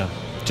while. Yeah,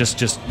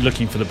 just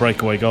looking for the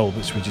breakaway goal,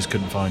 which we just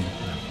couldn't find.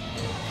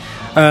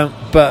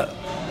 But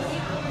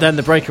then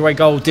the breakaway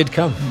goal did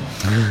come.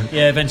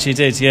 Yeah, eventually it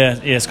did.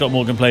 Yeah. Scott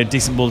Morgan played a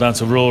decent ball down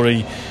to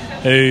Rory,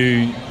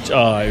 who it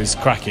was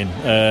cracking.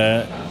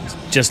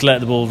 Just let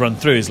the ball run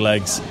through his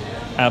legs.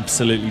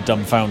 Absolutely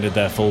dumbfounded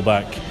their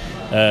fullback.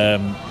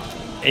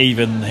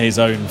 Even his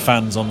own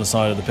fans on the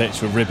side of the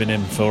pitch were ribbing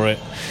him for it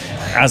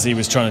as he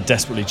was trying to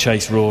desperately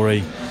chase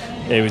Rory.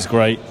 It was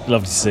great,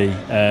 lovely to see.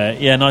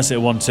 Nice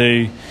little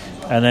 1-2.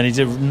 And then he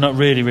did not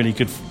really, really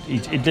good. He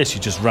literally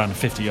just ran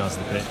 50 yards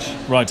of the pitch,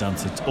 right down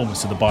to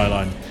almost to the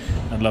byline,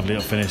 and lovely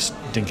little finish,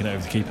 dinking it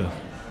over the keeper.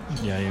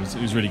 Yeah, it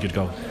was a really good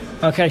goal.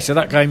 Okay, so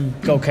that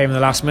goal came in the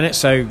last minute,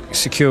 so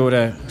secured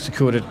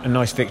a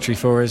nice victory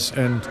for us,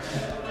 and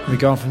we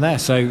go on from there.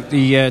 So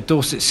the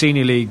Dorset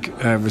Senior League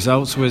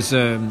results was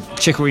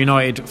Chickerell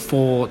United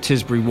 4,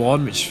 Tisbury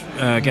 1, which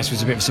I guess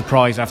was a bit of a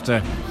surprise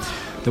after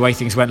the way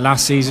things went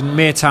last season.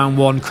 Meartown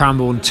 1,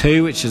 Cranbourne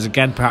 2, which is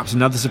again perhaps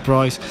another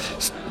surprise.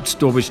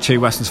 Stourbridge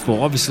 2, Westlands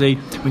 4. Obviously,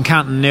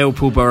 Wincanton 0,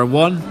 Poolborough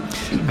 1,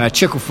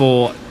 Chickerell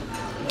 4,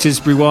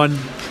 Tisbury 1,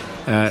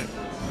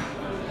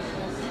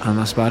 and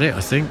that's about it,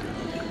 I think.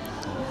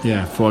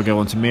 Yeah, before I go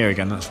on to Mere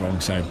again, that's wrong.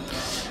 So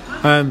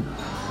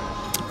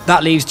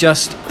that leaves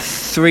just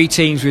 3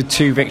 teams with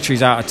 2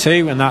 victories out of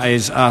 2, and that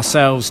is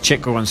ourselves,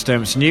 Chickerell and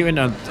Sturmont Newton.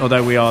 And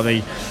although we are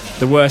the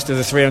worst of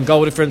the 3 on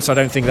goal difference, I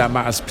don't think that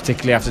matters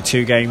particularly after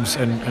 2 games,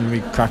 and we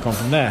crack on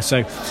from there.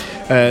 So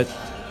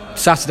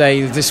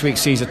Saturday this week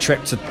sees a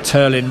trip to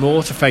Turlin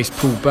Moor to face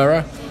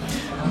Poolborough.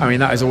 I mean,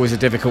 that is always a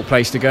difficult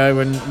place to go,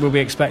 and we'll be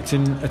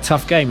expecting a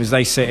tough game as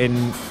they sit in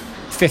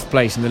 5th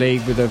place in the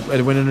league with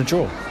a win and a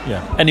draw.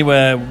 Yeah,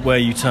 anywhere where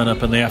you turn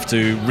up and they have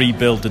to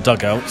rebuild the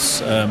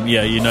dugouts,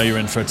 you're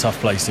in for a tough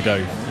place to go.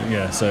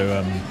 Yeah,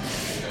 so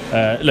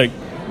look,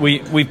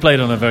 we played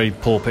on a very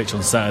poor pitch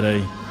on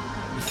Saturday.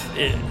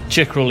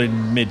 Chickerell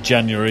in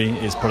mid-January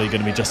is probably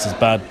going to be just as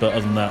bad, but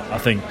other than that, I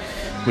think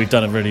we've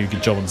done a really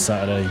good job on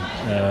Saturday,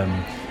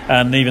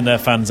 and even their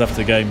fans after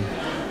the game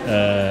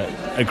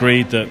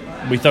agreed that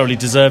we thoroughly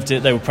deserved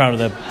it. They were proud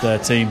of their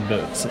team,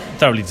 but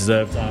thoroughly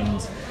deserved,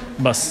 and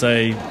must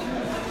say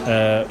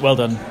well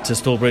done to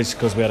Stourbridge,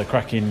 because we had a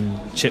cracking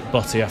chip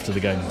butty after the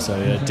game, so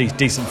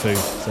decent food,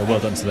 so well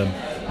done to them.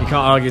 You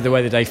can't argue the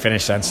way the day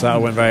finished then, so that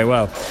all went very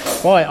well.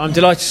 Right, I'm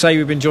delighted to say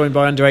we've been joined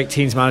by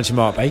under-18s manager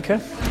Mark Baker.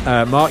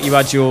 Mark, you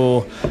had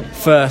your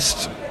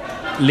first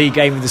league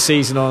game of the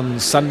season on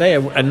Sunday,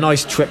 a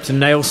nice trip to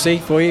Nailsea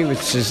for you,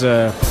 which is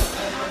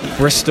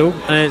Bristol,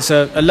 and it's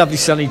a lovely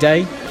sunny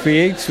day for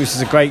you, which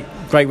is a great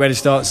way to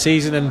start the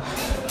season. And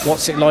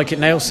what's it like at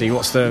Nailsea?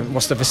 What's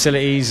the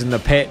facilities and the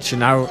pitch,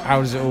 and how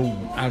does it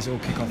all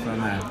kick off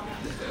down there?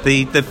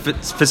 The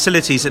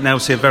facilities at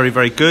Nailsea are very,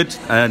 very good,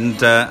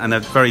 and a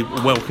very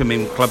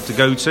welcoming club to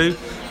go to.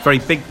 Very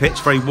big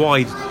pitch, very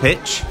wide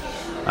pitch.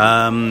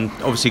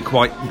 Obviously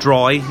quite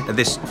dry at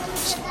this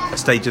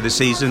stage of the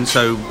season,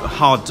 so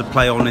hard to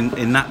play on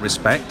in that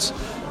respect.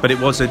 But it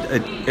was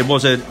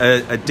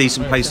a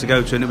decent place to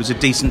go to, and it was a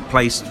decent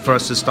place for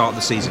us to start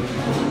the season.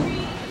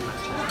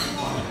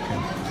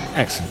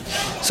 Excellent.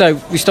 So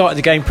we started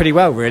the game pretty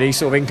well, really,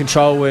 sort of in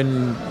control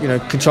and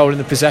controlling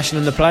the possession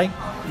and the play.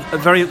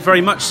 Very,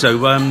 very much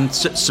so.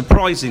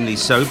 Surprisingly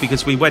so,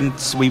 because we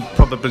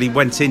probably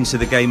went into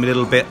the game a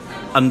little bit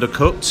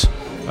undercooked.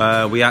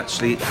 We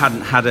actually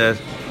hadn't had a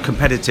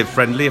competitive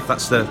friendly, if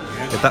that's the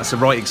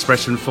right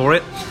expression for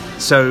it.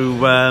 So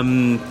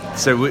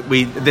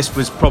this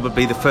was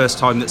probably the first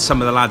time that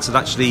some of the lads had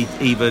actually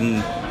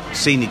even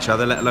seen each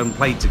other, let alone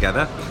played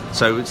together.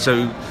 So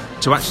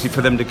to actually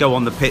for them to go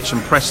on the pitch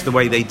and press the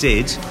way they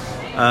did,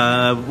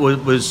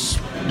 was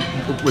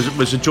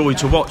a joy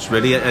to watch,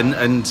 really,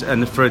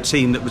 and for a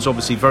team that was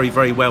obviously very,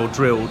 very well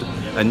drilled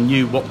and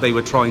knew what they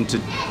were trying to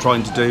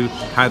do,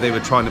 how they were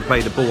trying to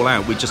play the ball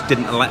out. We just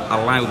didn't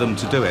allow them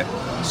to do it.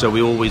 So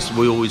we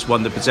always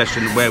won the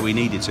possession where we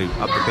needed to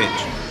up the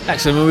pitch.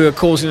 Excellent. Well, we were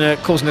causing a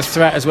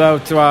threat as well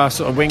to our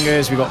sort of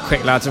wingers. We got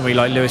quick lads, and we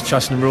like Lewis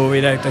Trusson and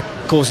Rory. They're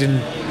causing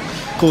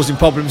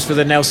problems for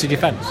the Nelsey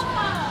defence.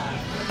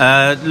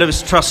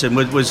 Lewis Trusson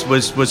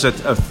was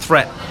a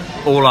threat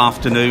all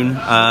afternoon.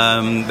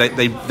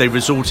 They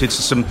resorted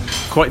to some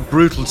quite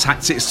brutal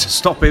tactics to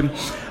stop him,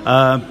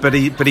 but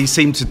he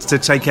seemed to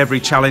take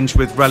every challenge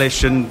with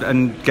relish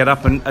and get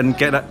up and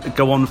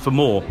go on for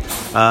more.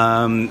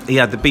 He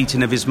had the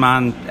beating of his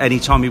man any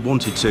time he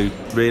wanted to,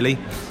 really.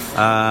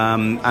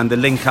 And the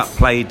link-up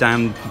play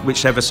down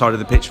whichever side of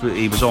the pitch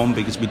he was on,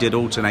 because we did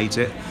alternate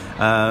it,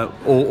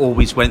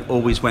 always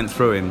went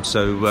through him.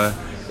 So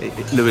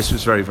Lewis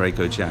was very, very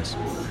good, yes.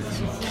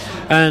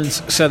 And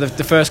so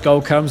the first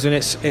goal comes, and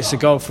it's a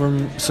goal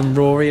from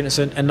Rory, and it's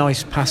a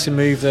nice passing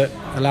move that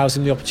allows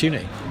him the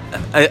opportunity.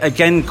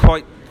 Again,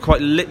 quite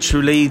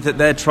literally, that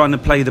they're trying to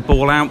play the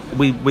ball out.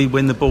 We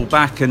win the ball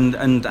back,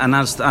 and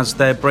as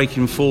they're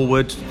breaking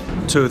forward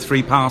 2 or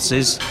 3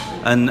 passes,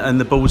 and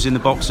the ball's in the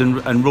box,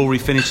 and Rory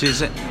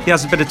finishes it. He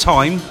has a bit of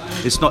time.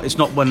 It's not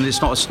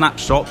a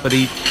snapshot, but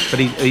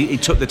he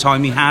took the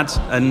time he had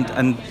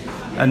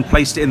and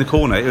placed it in the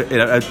corner.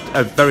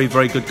 A very,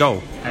 very good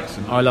goal.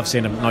 Excellent. I love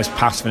seeing a nice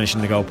pass finishing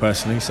the goal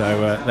personally,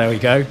 so there we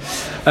go.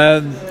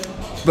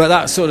 But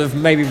that sort of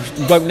maybe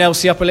woke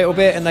Nelsey up a little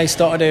bit, and they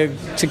started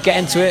to get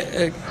into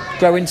it,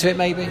 grow into it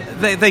maybe?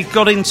 They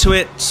got into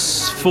it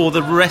for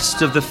the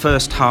rest of the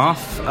first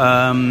half,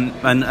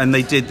 and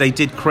they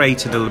did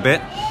create a little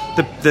bit.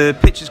 The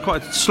pitch is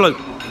quite a slope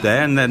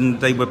there, and then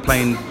they were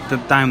playing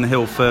down the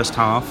hill first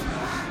half.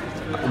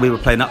 We were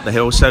playing up the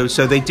hill, so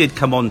they did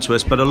come on to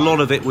us, but a lot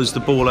of it was the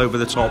ball over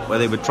the top where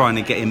they were trying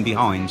to get in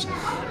behind,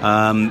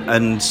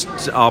 and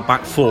our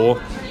back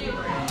four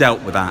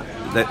dealt with that.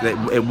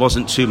 It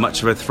wasn't too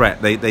much of a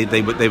threat.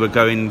 They were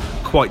going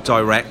quite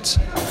direct,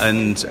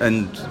 and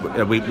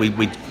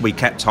we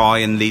kept high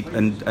and lead,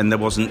 and there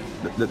wasn't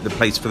the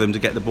place for them to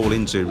get the ball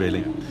into,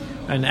 really.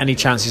 And any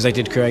chances they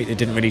did create, they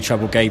didn't really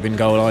trouble Gabe in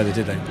goal either,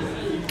 did they?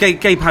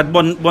 Gabe had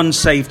one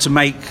save to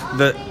make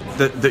that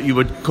you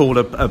would call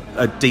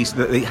a decent.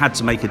 That he had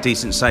to make a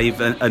decent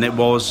save, and it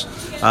was.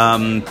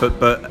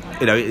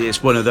 But you know,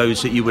 it's one of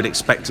those that you would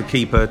expect a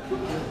keeper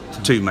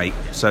to make.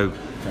 So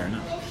fair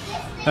enough.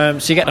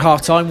 So you get to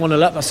half time,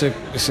 1-0 up. That's a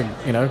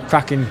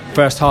cracking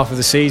first half of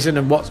the season.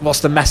 And what's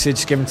the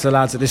message given to the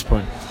lads at this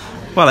point?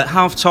 Well, at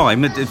half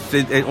time,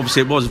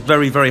 obviously it was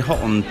very, very hot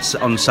on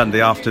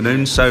Sunday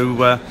afternoon.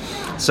 So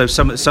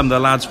some of the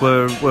lads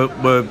were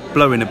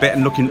blowing a bit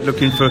and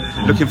looking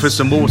for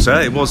some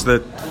water. It was the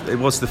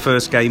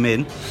first game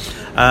in.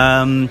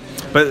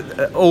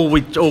 But all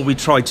we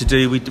tried to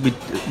do, we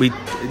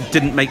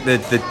didn't make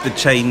the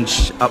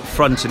change up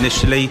front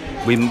initially.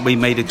 We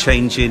made a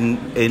change in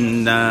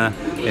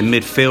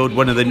midfield.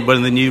 One of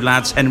the new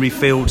lads, Henry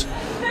Field,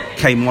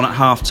 came on at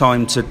half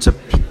time to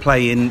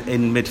play in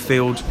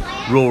midfield.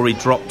 Rory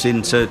dropped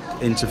into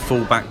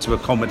full back to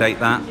accommodate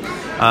that,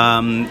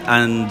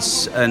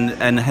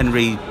 and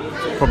Henry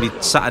probably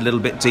sat a little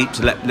bit deep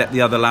to let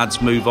the other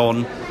lads move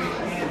on,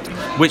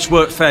 which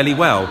worked fairly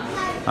well.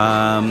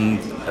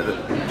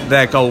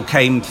 Their goal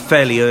came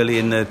fairly early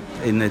in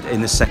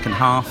the second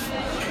half.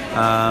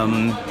 A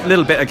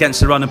little bit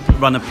against the run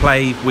of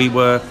play. We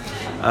were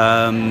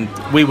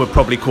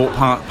probably caught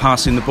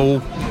passing the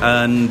ball,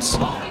 and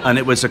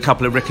it was a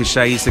couple of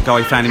ricochets. The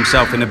guy found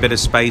himself in a bit of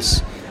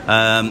space,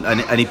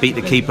 and he beat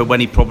the keeper when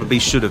he probably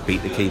should have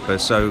beat the keeper.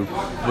 So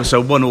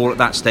 1-1 at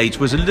that stage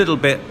was a little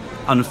bit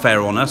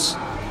unfair on us,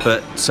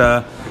 but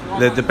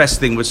the best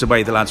thing was the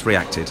way the lads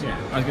reacted. Yeah,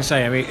 I was going to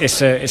say, I mean,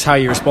 it's how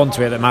you respond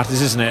to it that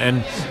matters, isn't it?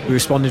 And we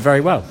responded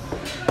very well.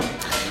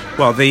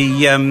 Well,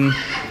 the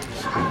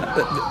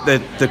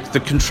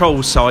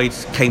control side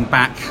came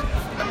back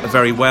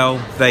very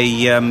well.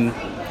 We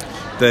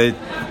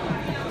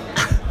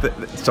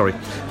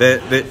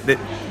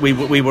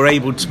were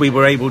able to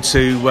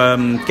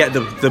get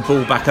the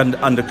ball back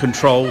under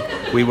control.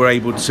 We were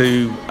able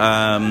to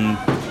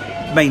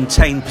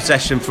maintain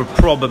possession for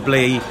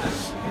probably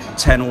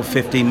 10 or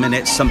 15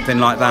 minutes, something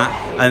like that,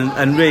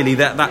 and really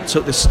that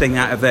took the sting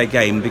out of their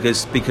game,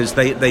 because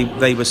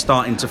they were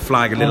starting to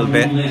flag a little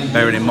bit,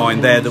 bearing in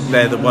mind they're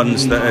the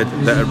ones that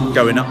are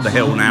going up the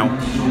hill now.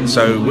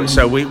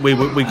 So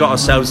we got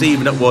ourselves,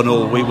 even at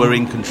 1-1, we were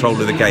in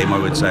control of the game, I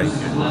would say.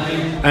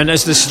 And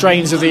as the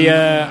strains of the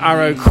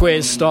Arrow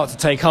quiz start to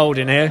take hold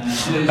in here,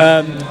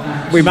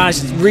 we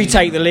managed to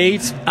retake the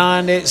lead,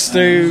 and it's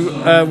through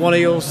one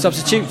of your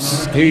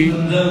substitutes.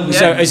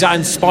 So is that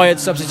inspired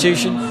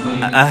substitution?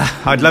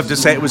 I'd love to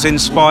say it was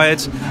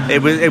inspired.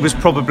 It was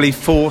probably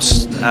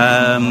forced.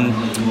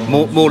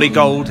 Morley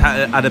Gold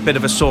had a bit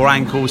of a sore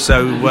ankle,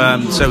 so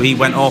he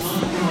went off.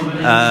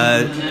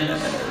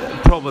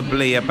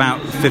 probably about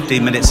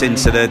 15 minutes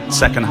into the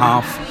second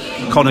half.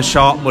 Connor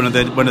Sharp, one of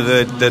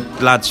the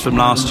lads from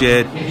last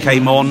year,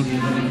 came on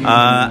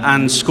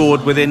and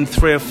scored within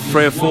three or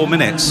 4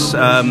 minutes.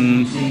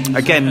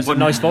 Again, It's a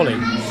nice volley.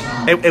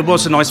 it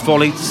was a nice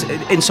volley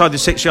inside the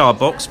 6-yard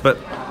box, but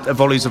a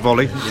volley's a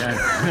volley. Yeah,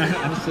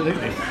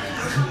 absolutely.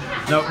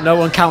 No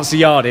one counts the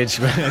yardage.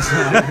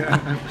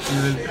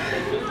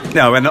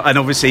 No, and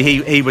obviously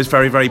he was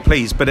very, very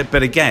pleased.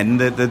 But again,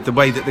 the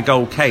way that the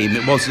goal came,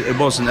 it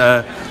wasn't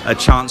a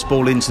chance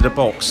ball into the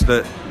box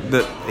that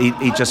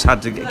he just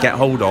had to get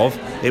hold of.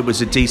 It was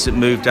a decent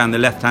move down the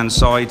left hand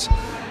side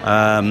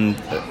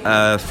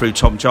through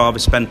Tom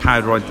Jarvis, Ben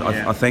Powder,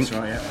 I think. That's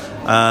right,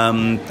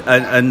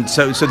 yeah. And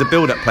so the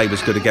build-up play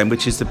was good again,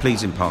 which is the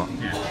pleasing part.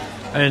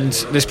 And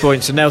at this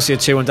point, so Nelsey are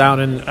 2-1 down,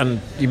 and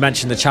you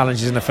mentioned the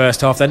challenges in the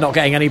first half. They're not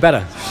getting any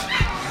better.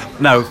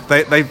 No,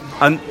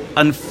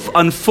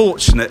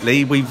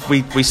 unfortunately,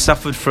 we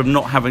suffered from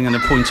not having an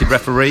appointed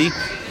referee.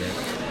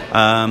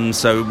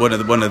 So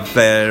one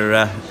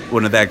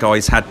of their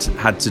guys had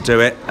to do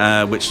it,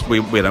 which we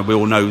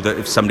all know that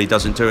if somebody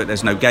doesn't do it,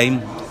 there's no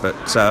game.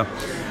 But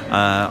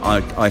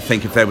I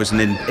think if there was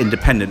an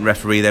independent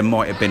referee, there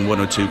might have been 1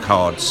 or 2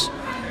 cards.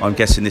 I'm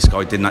guessing this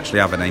guy didn't actually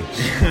have any.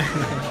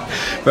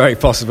 Very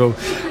possible.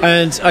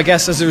 And I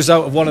guess as a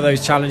result of one of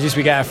those challenges,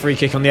 we get a free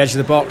kick on the edge of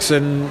the box,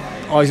 and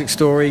Isaac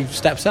Story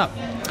steps up.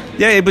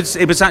 Yeah, it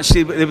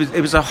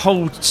was a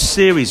whole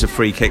series of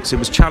free kicks. It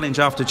was challenge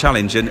after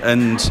challenge, and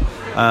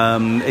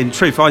in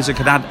truth, Isaac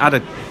had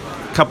a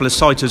couple of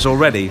sighters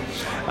already,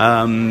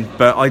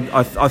 but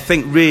I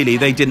think really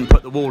they didn't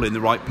put the ball in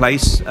the right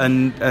place,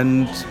 and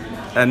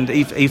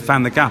he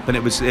found the gap, and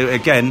it was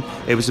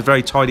a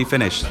very tidy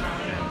finish.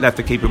 Left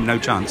the keeper with no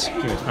chance.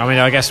 Good. I mean,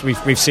 I guess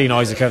we've seen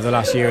Isaac over the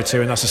last year or two,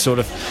 and that's the sort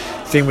of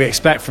thing we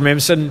expect from him.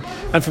 And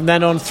from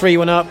then on,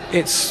 3-1 up,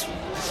 it's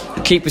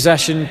keep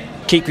possession,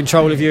 keep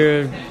control of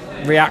your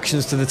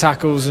reactions to the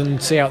tackles,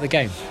 and see out the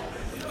game.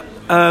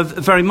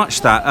 Very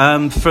much that.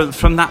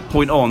 From that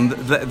point on,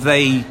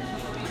 they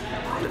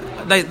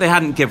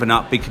hadn't given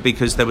up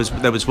because there was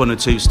 1 or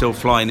 2 still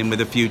flying in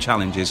with a few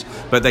challenges,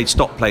 but they'd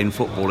stopped playing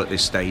football at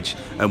this stage,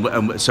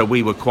 and so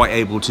we were quite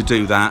able to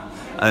do that,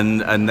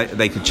 and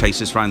they could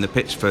chase us around the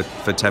pitch for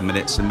 10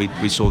 minutes, and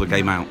we saw the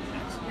game out.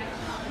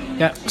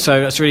 Yeah, so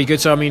that's really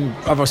good. So I mean,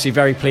 obviously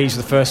very pleased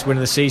with the first win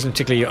of the season,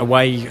 particularly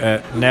away.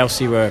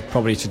 Nelsey were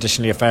probably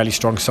traditionally a fairly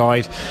strong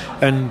side,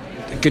 and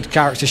good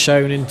character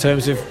shown in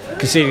terms of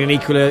conceding an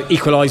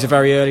equaliser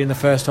very early in the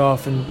first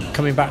half and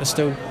coming back to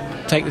still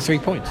take the 3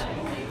 points.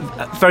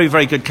 Very,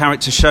 very good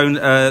character shown.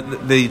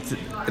 They're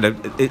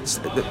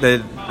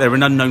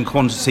an unknown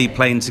quantity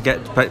playing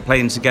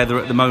together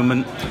at the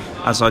moment.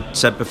 As I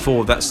said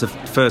before, that's the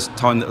first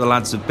time that the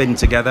lads have been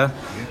together.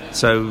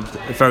 So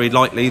very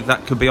likely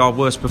that could be our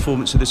worst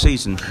performance of the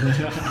season.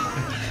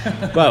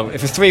 Well,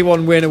 if a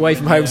 3-1 win away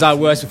from home is our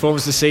worst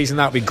performance of the season,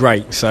 that would be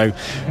great. So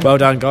well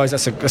done, guys.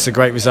 That's a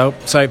great result.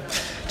 So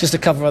just a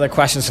couple of other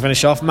questions to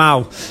finish off.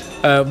 Mal,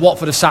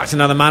 Watford have sacked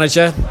another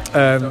manager,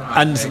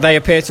 and they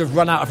appear to have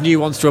run out of new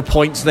ones to a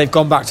point, so they've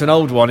gone back to an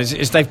old one.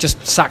 Is they've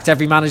just sacked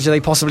every manager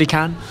they possibly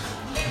can?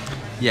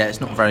 Yeah,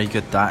 it's not very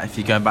good that if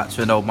you're going back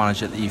to an old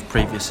manager that you've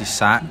previously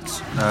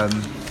sacked.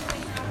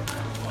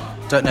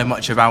 Don't know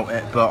much about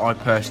it, but I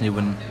personally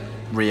wouldn't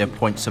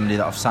reappoint somebody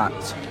that I've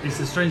sacked. It's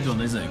a strange one,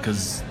 isn't it?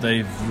 Because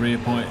they've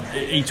reappointed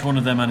each one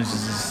of their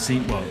managers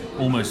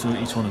almost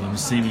each one of them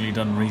has seemingly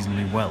done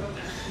reasonably well,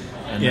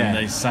 and then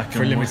they sack them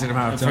for a limited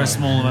amount of time, for a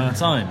small amount of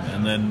time,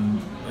 and then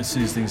as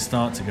soon as things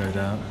start to go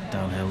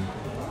downhill,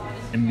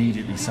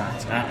 immediately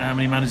sacked. How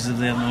many managers have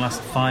they had in the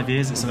last 5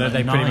 years? It's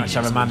they pretty much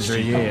have a manager a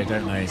year,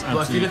 don't they?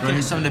 Well, if you look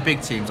at some of the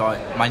big teams like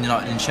Man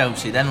United and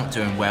Chelsea, they're not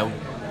doing well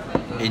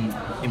in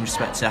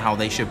respect to how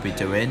they should be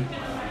doing.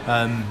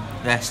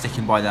 They're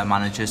sticking by their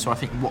managers, so I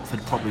think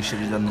Watford probably should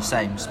have done the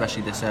same,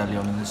 especially this early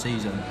on in the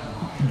season.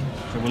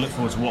 So we'll look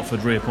forward to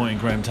Watford reappointing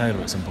Graham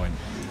Taylor at some point.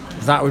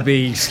 That would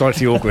be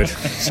slightly awkward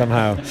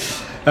somehow.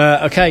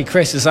 Okay,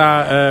 Chris, as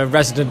our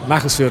resident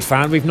Macclesfield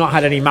fan, we've not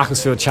had any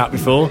Macclesfield chat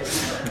before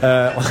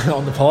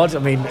on the pod. I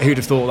mean, who'd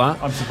have thought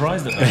that? I'm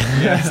surprised at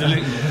that. Yeah,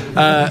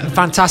 absolutely.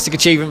 Fantastic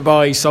achievement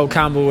by Sol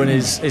Campbell and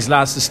his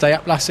lads to stay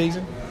up last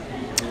season.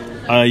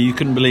 You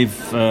couldn't believe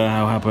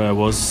how happy I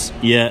was.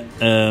 Yeah.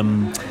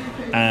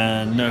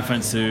 And no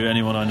offence to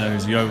anyone I know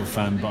who's a Yeovil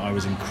fan, but I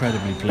was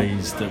incredibly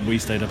pleased that we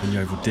stayed up and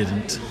Yeovil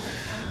didn't.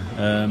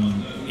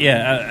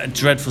 A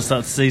dreadful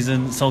start to the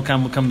season. Sol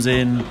Campbell comes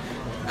in,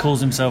 calls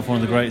himself one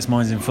of the greatest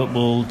minds in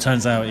football.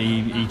 Turns out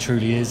he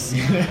truly is.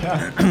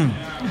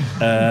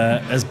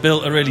 Has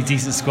built a really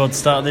decent squad.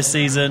 Start this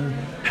season,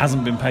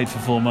 hasn't been paid for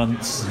 4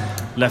 months,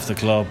 left the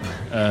club.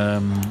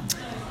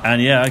 And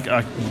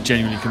I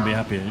genuinely couldn't be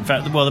happier. In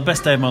fact, the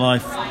best day of my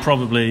life,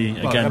 probably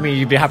again. Well, I mean,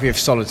 you'd be happy if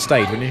Solid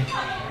stayed, wouldn't you?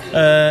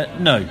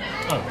 No,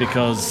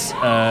 because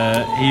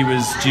he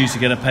was due to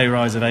get a pay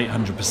rise of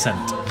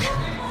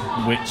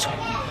 800%, which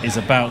is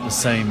about the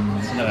same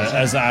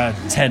as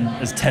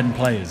 10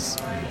 players.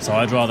 So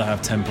I'd rather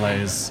have 10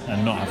 players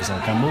and not have Sol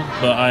Campbell.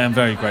 But I am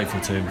very grateful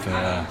to him for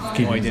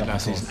keeping What he us did up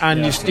last the season. course. And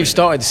Yeah, you've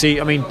started the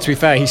season. I mean, to be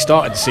fair, he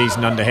started the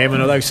season under him,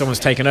 and although someone's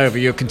taken over,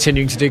 you're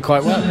continuing to do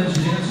quite well.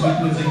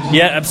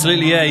 Yeah,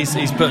 absolutely. Yeah,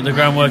 he's put the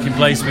groundwork in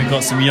place. We've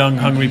got some young,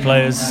 hungry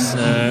players,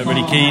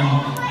 really keen.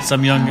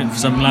 Some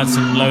lads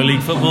from lower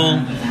league football,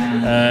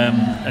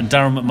 and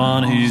Darren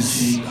McMahon,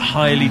 who's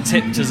highly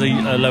tipped as a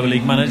lower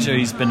league manager.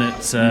 He's been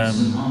at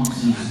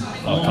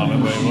I can't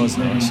remember where he was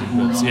now actually,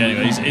 but yeah,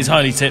 anyway, he's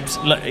highly tipped.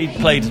 He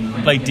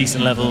played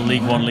decent level,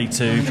 League 1, League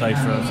 2, played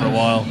for a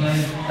while,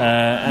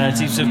 and it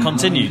seems to have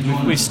continued.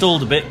 We've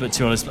stalled a bit, but to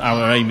be honest,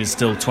 our aim is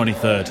still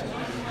 23rd.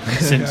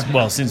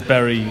 Since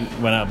Bury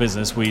went out of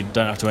business, we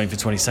don't have to aim for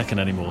 22nd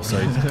anymore. So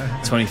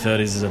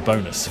 23rd is a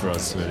bonus for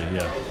us, really.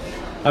 Yeah.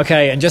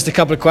 Okay, and just a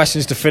couple of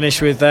questions to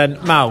finish with then.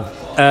 Mal,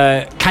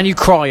 can you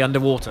cry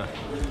underwater?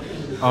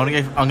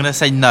 I'm gonna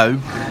say no.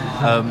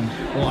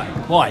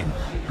 Why?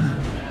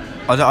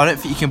 I don't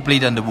think you can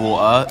bleed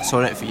underwater, so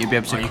I don't think you'll be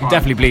able to. You can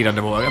definitely bleed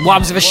underwater. What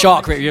happens if a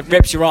shark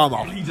rips your arm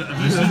off? I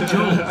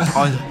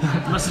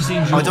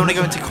don't want to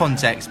go into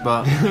context,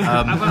 but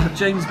How about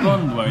James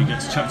Bond, where he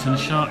gets chucked in a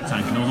shark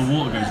tank and all the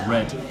water goes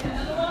red?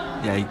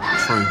 yeah,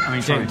 true. I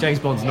mean, James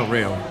Bond's not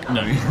real.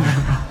 No.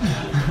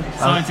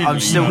 I'm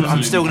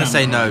still gonna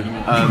say no.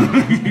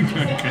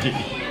 Okay.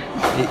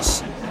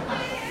 It's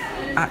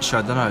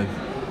actually, I don't know.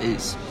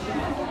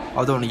 I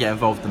don't want to get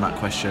involved in that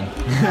question.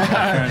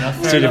 Fair enough.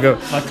 Too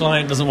difficult. My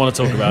client doesn't want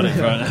to talk about it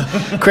right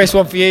now. Chris,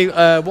 one for you.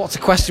 What's a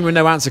question with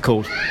no answer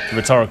called?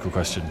 Rhetorical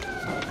question.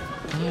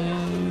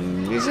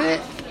 Is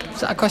it? Is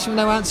that a question with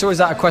no answer, or is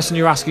that a question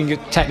you're asking?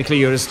 Technically,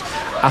 you're just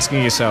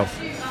asking yourself.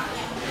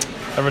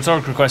 A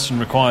rhetorical question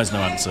requires no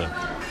answer.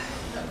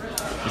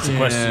 It's a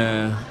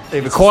question.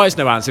 It requires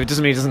no answer. It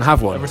doesn't mean it doesn't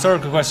have A one,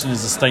 rhetorical question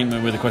is a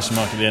statement with a question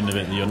mark at the end of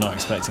it that you're not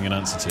expecting an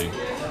answer to.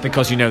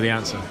 because you know the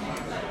answer.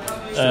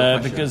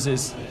 Because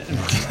it's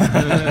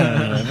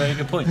very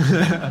good point.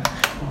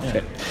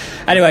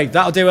 Anyway,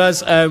 that'll do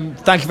us.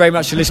 Thank you very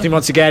much for listening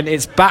once again.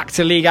 It's back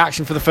to league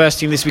action for the first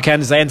team this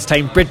weekend as they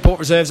entertain Bridport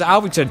Reserves at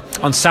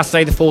Alvington on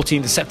Saturday the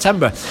 14th of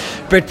September.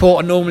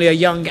 Bridport are normally a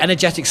young,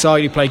 energetic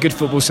side who play good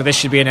football, so this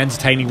should be an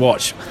entertaining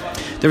watch.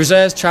 The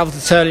Reserves travel to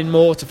Turlin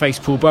Moor to face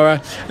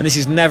Poolborough, and this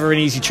is never an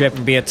easy trip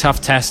and be a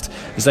tough test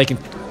as they can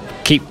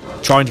keep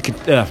trying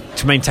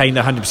to maintain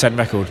their 100%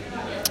 record.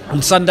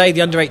 On Sunday,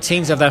 the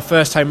under-18s have their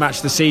first home match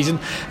of the season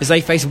as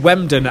they face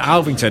Wemden at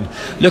Alvington.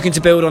 Looking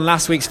to build on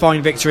last week's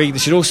fine victory,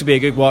 this should also be a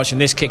good watch,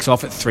 and this kicks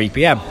off at 3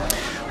 p.m.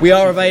 We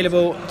are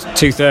available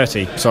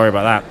 2:30. Sorry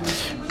about that.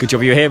 Good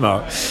job you were here,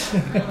 Mark.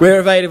 We're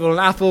available on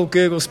Apple,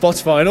 Google,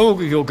 Spotify and all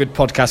of your good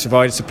podcast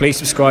providers, so please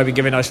subscribe and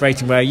give a nice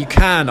rating where you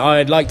can.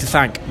 I'd like to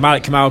thank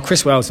Malik Kamal,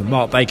 Chris Wells and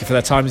Mark Baker for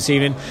their time this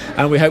evening,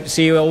 and we hope to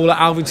see you all at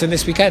Alvington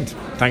this weekend.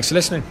 Thanks for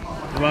listening.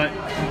 Right.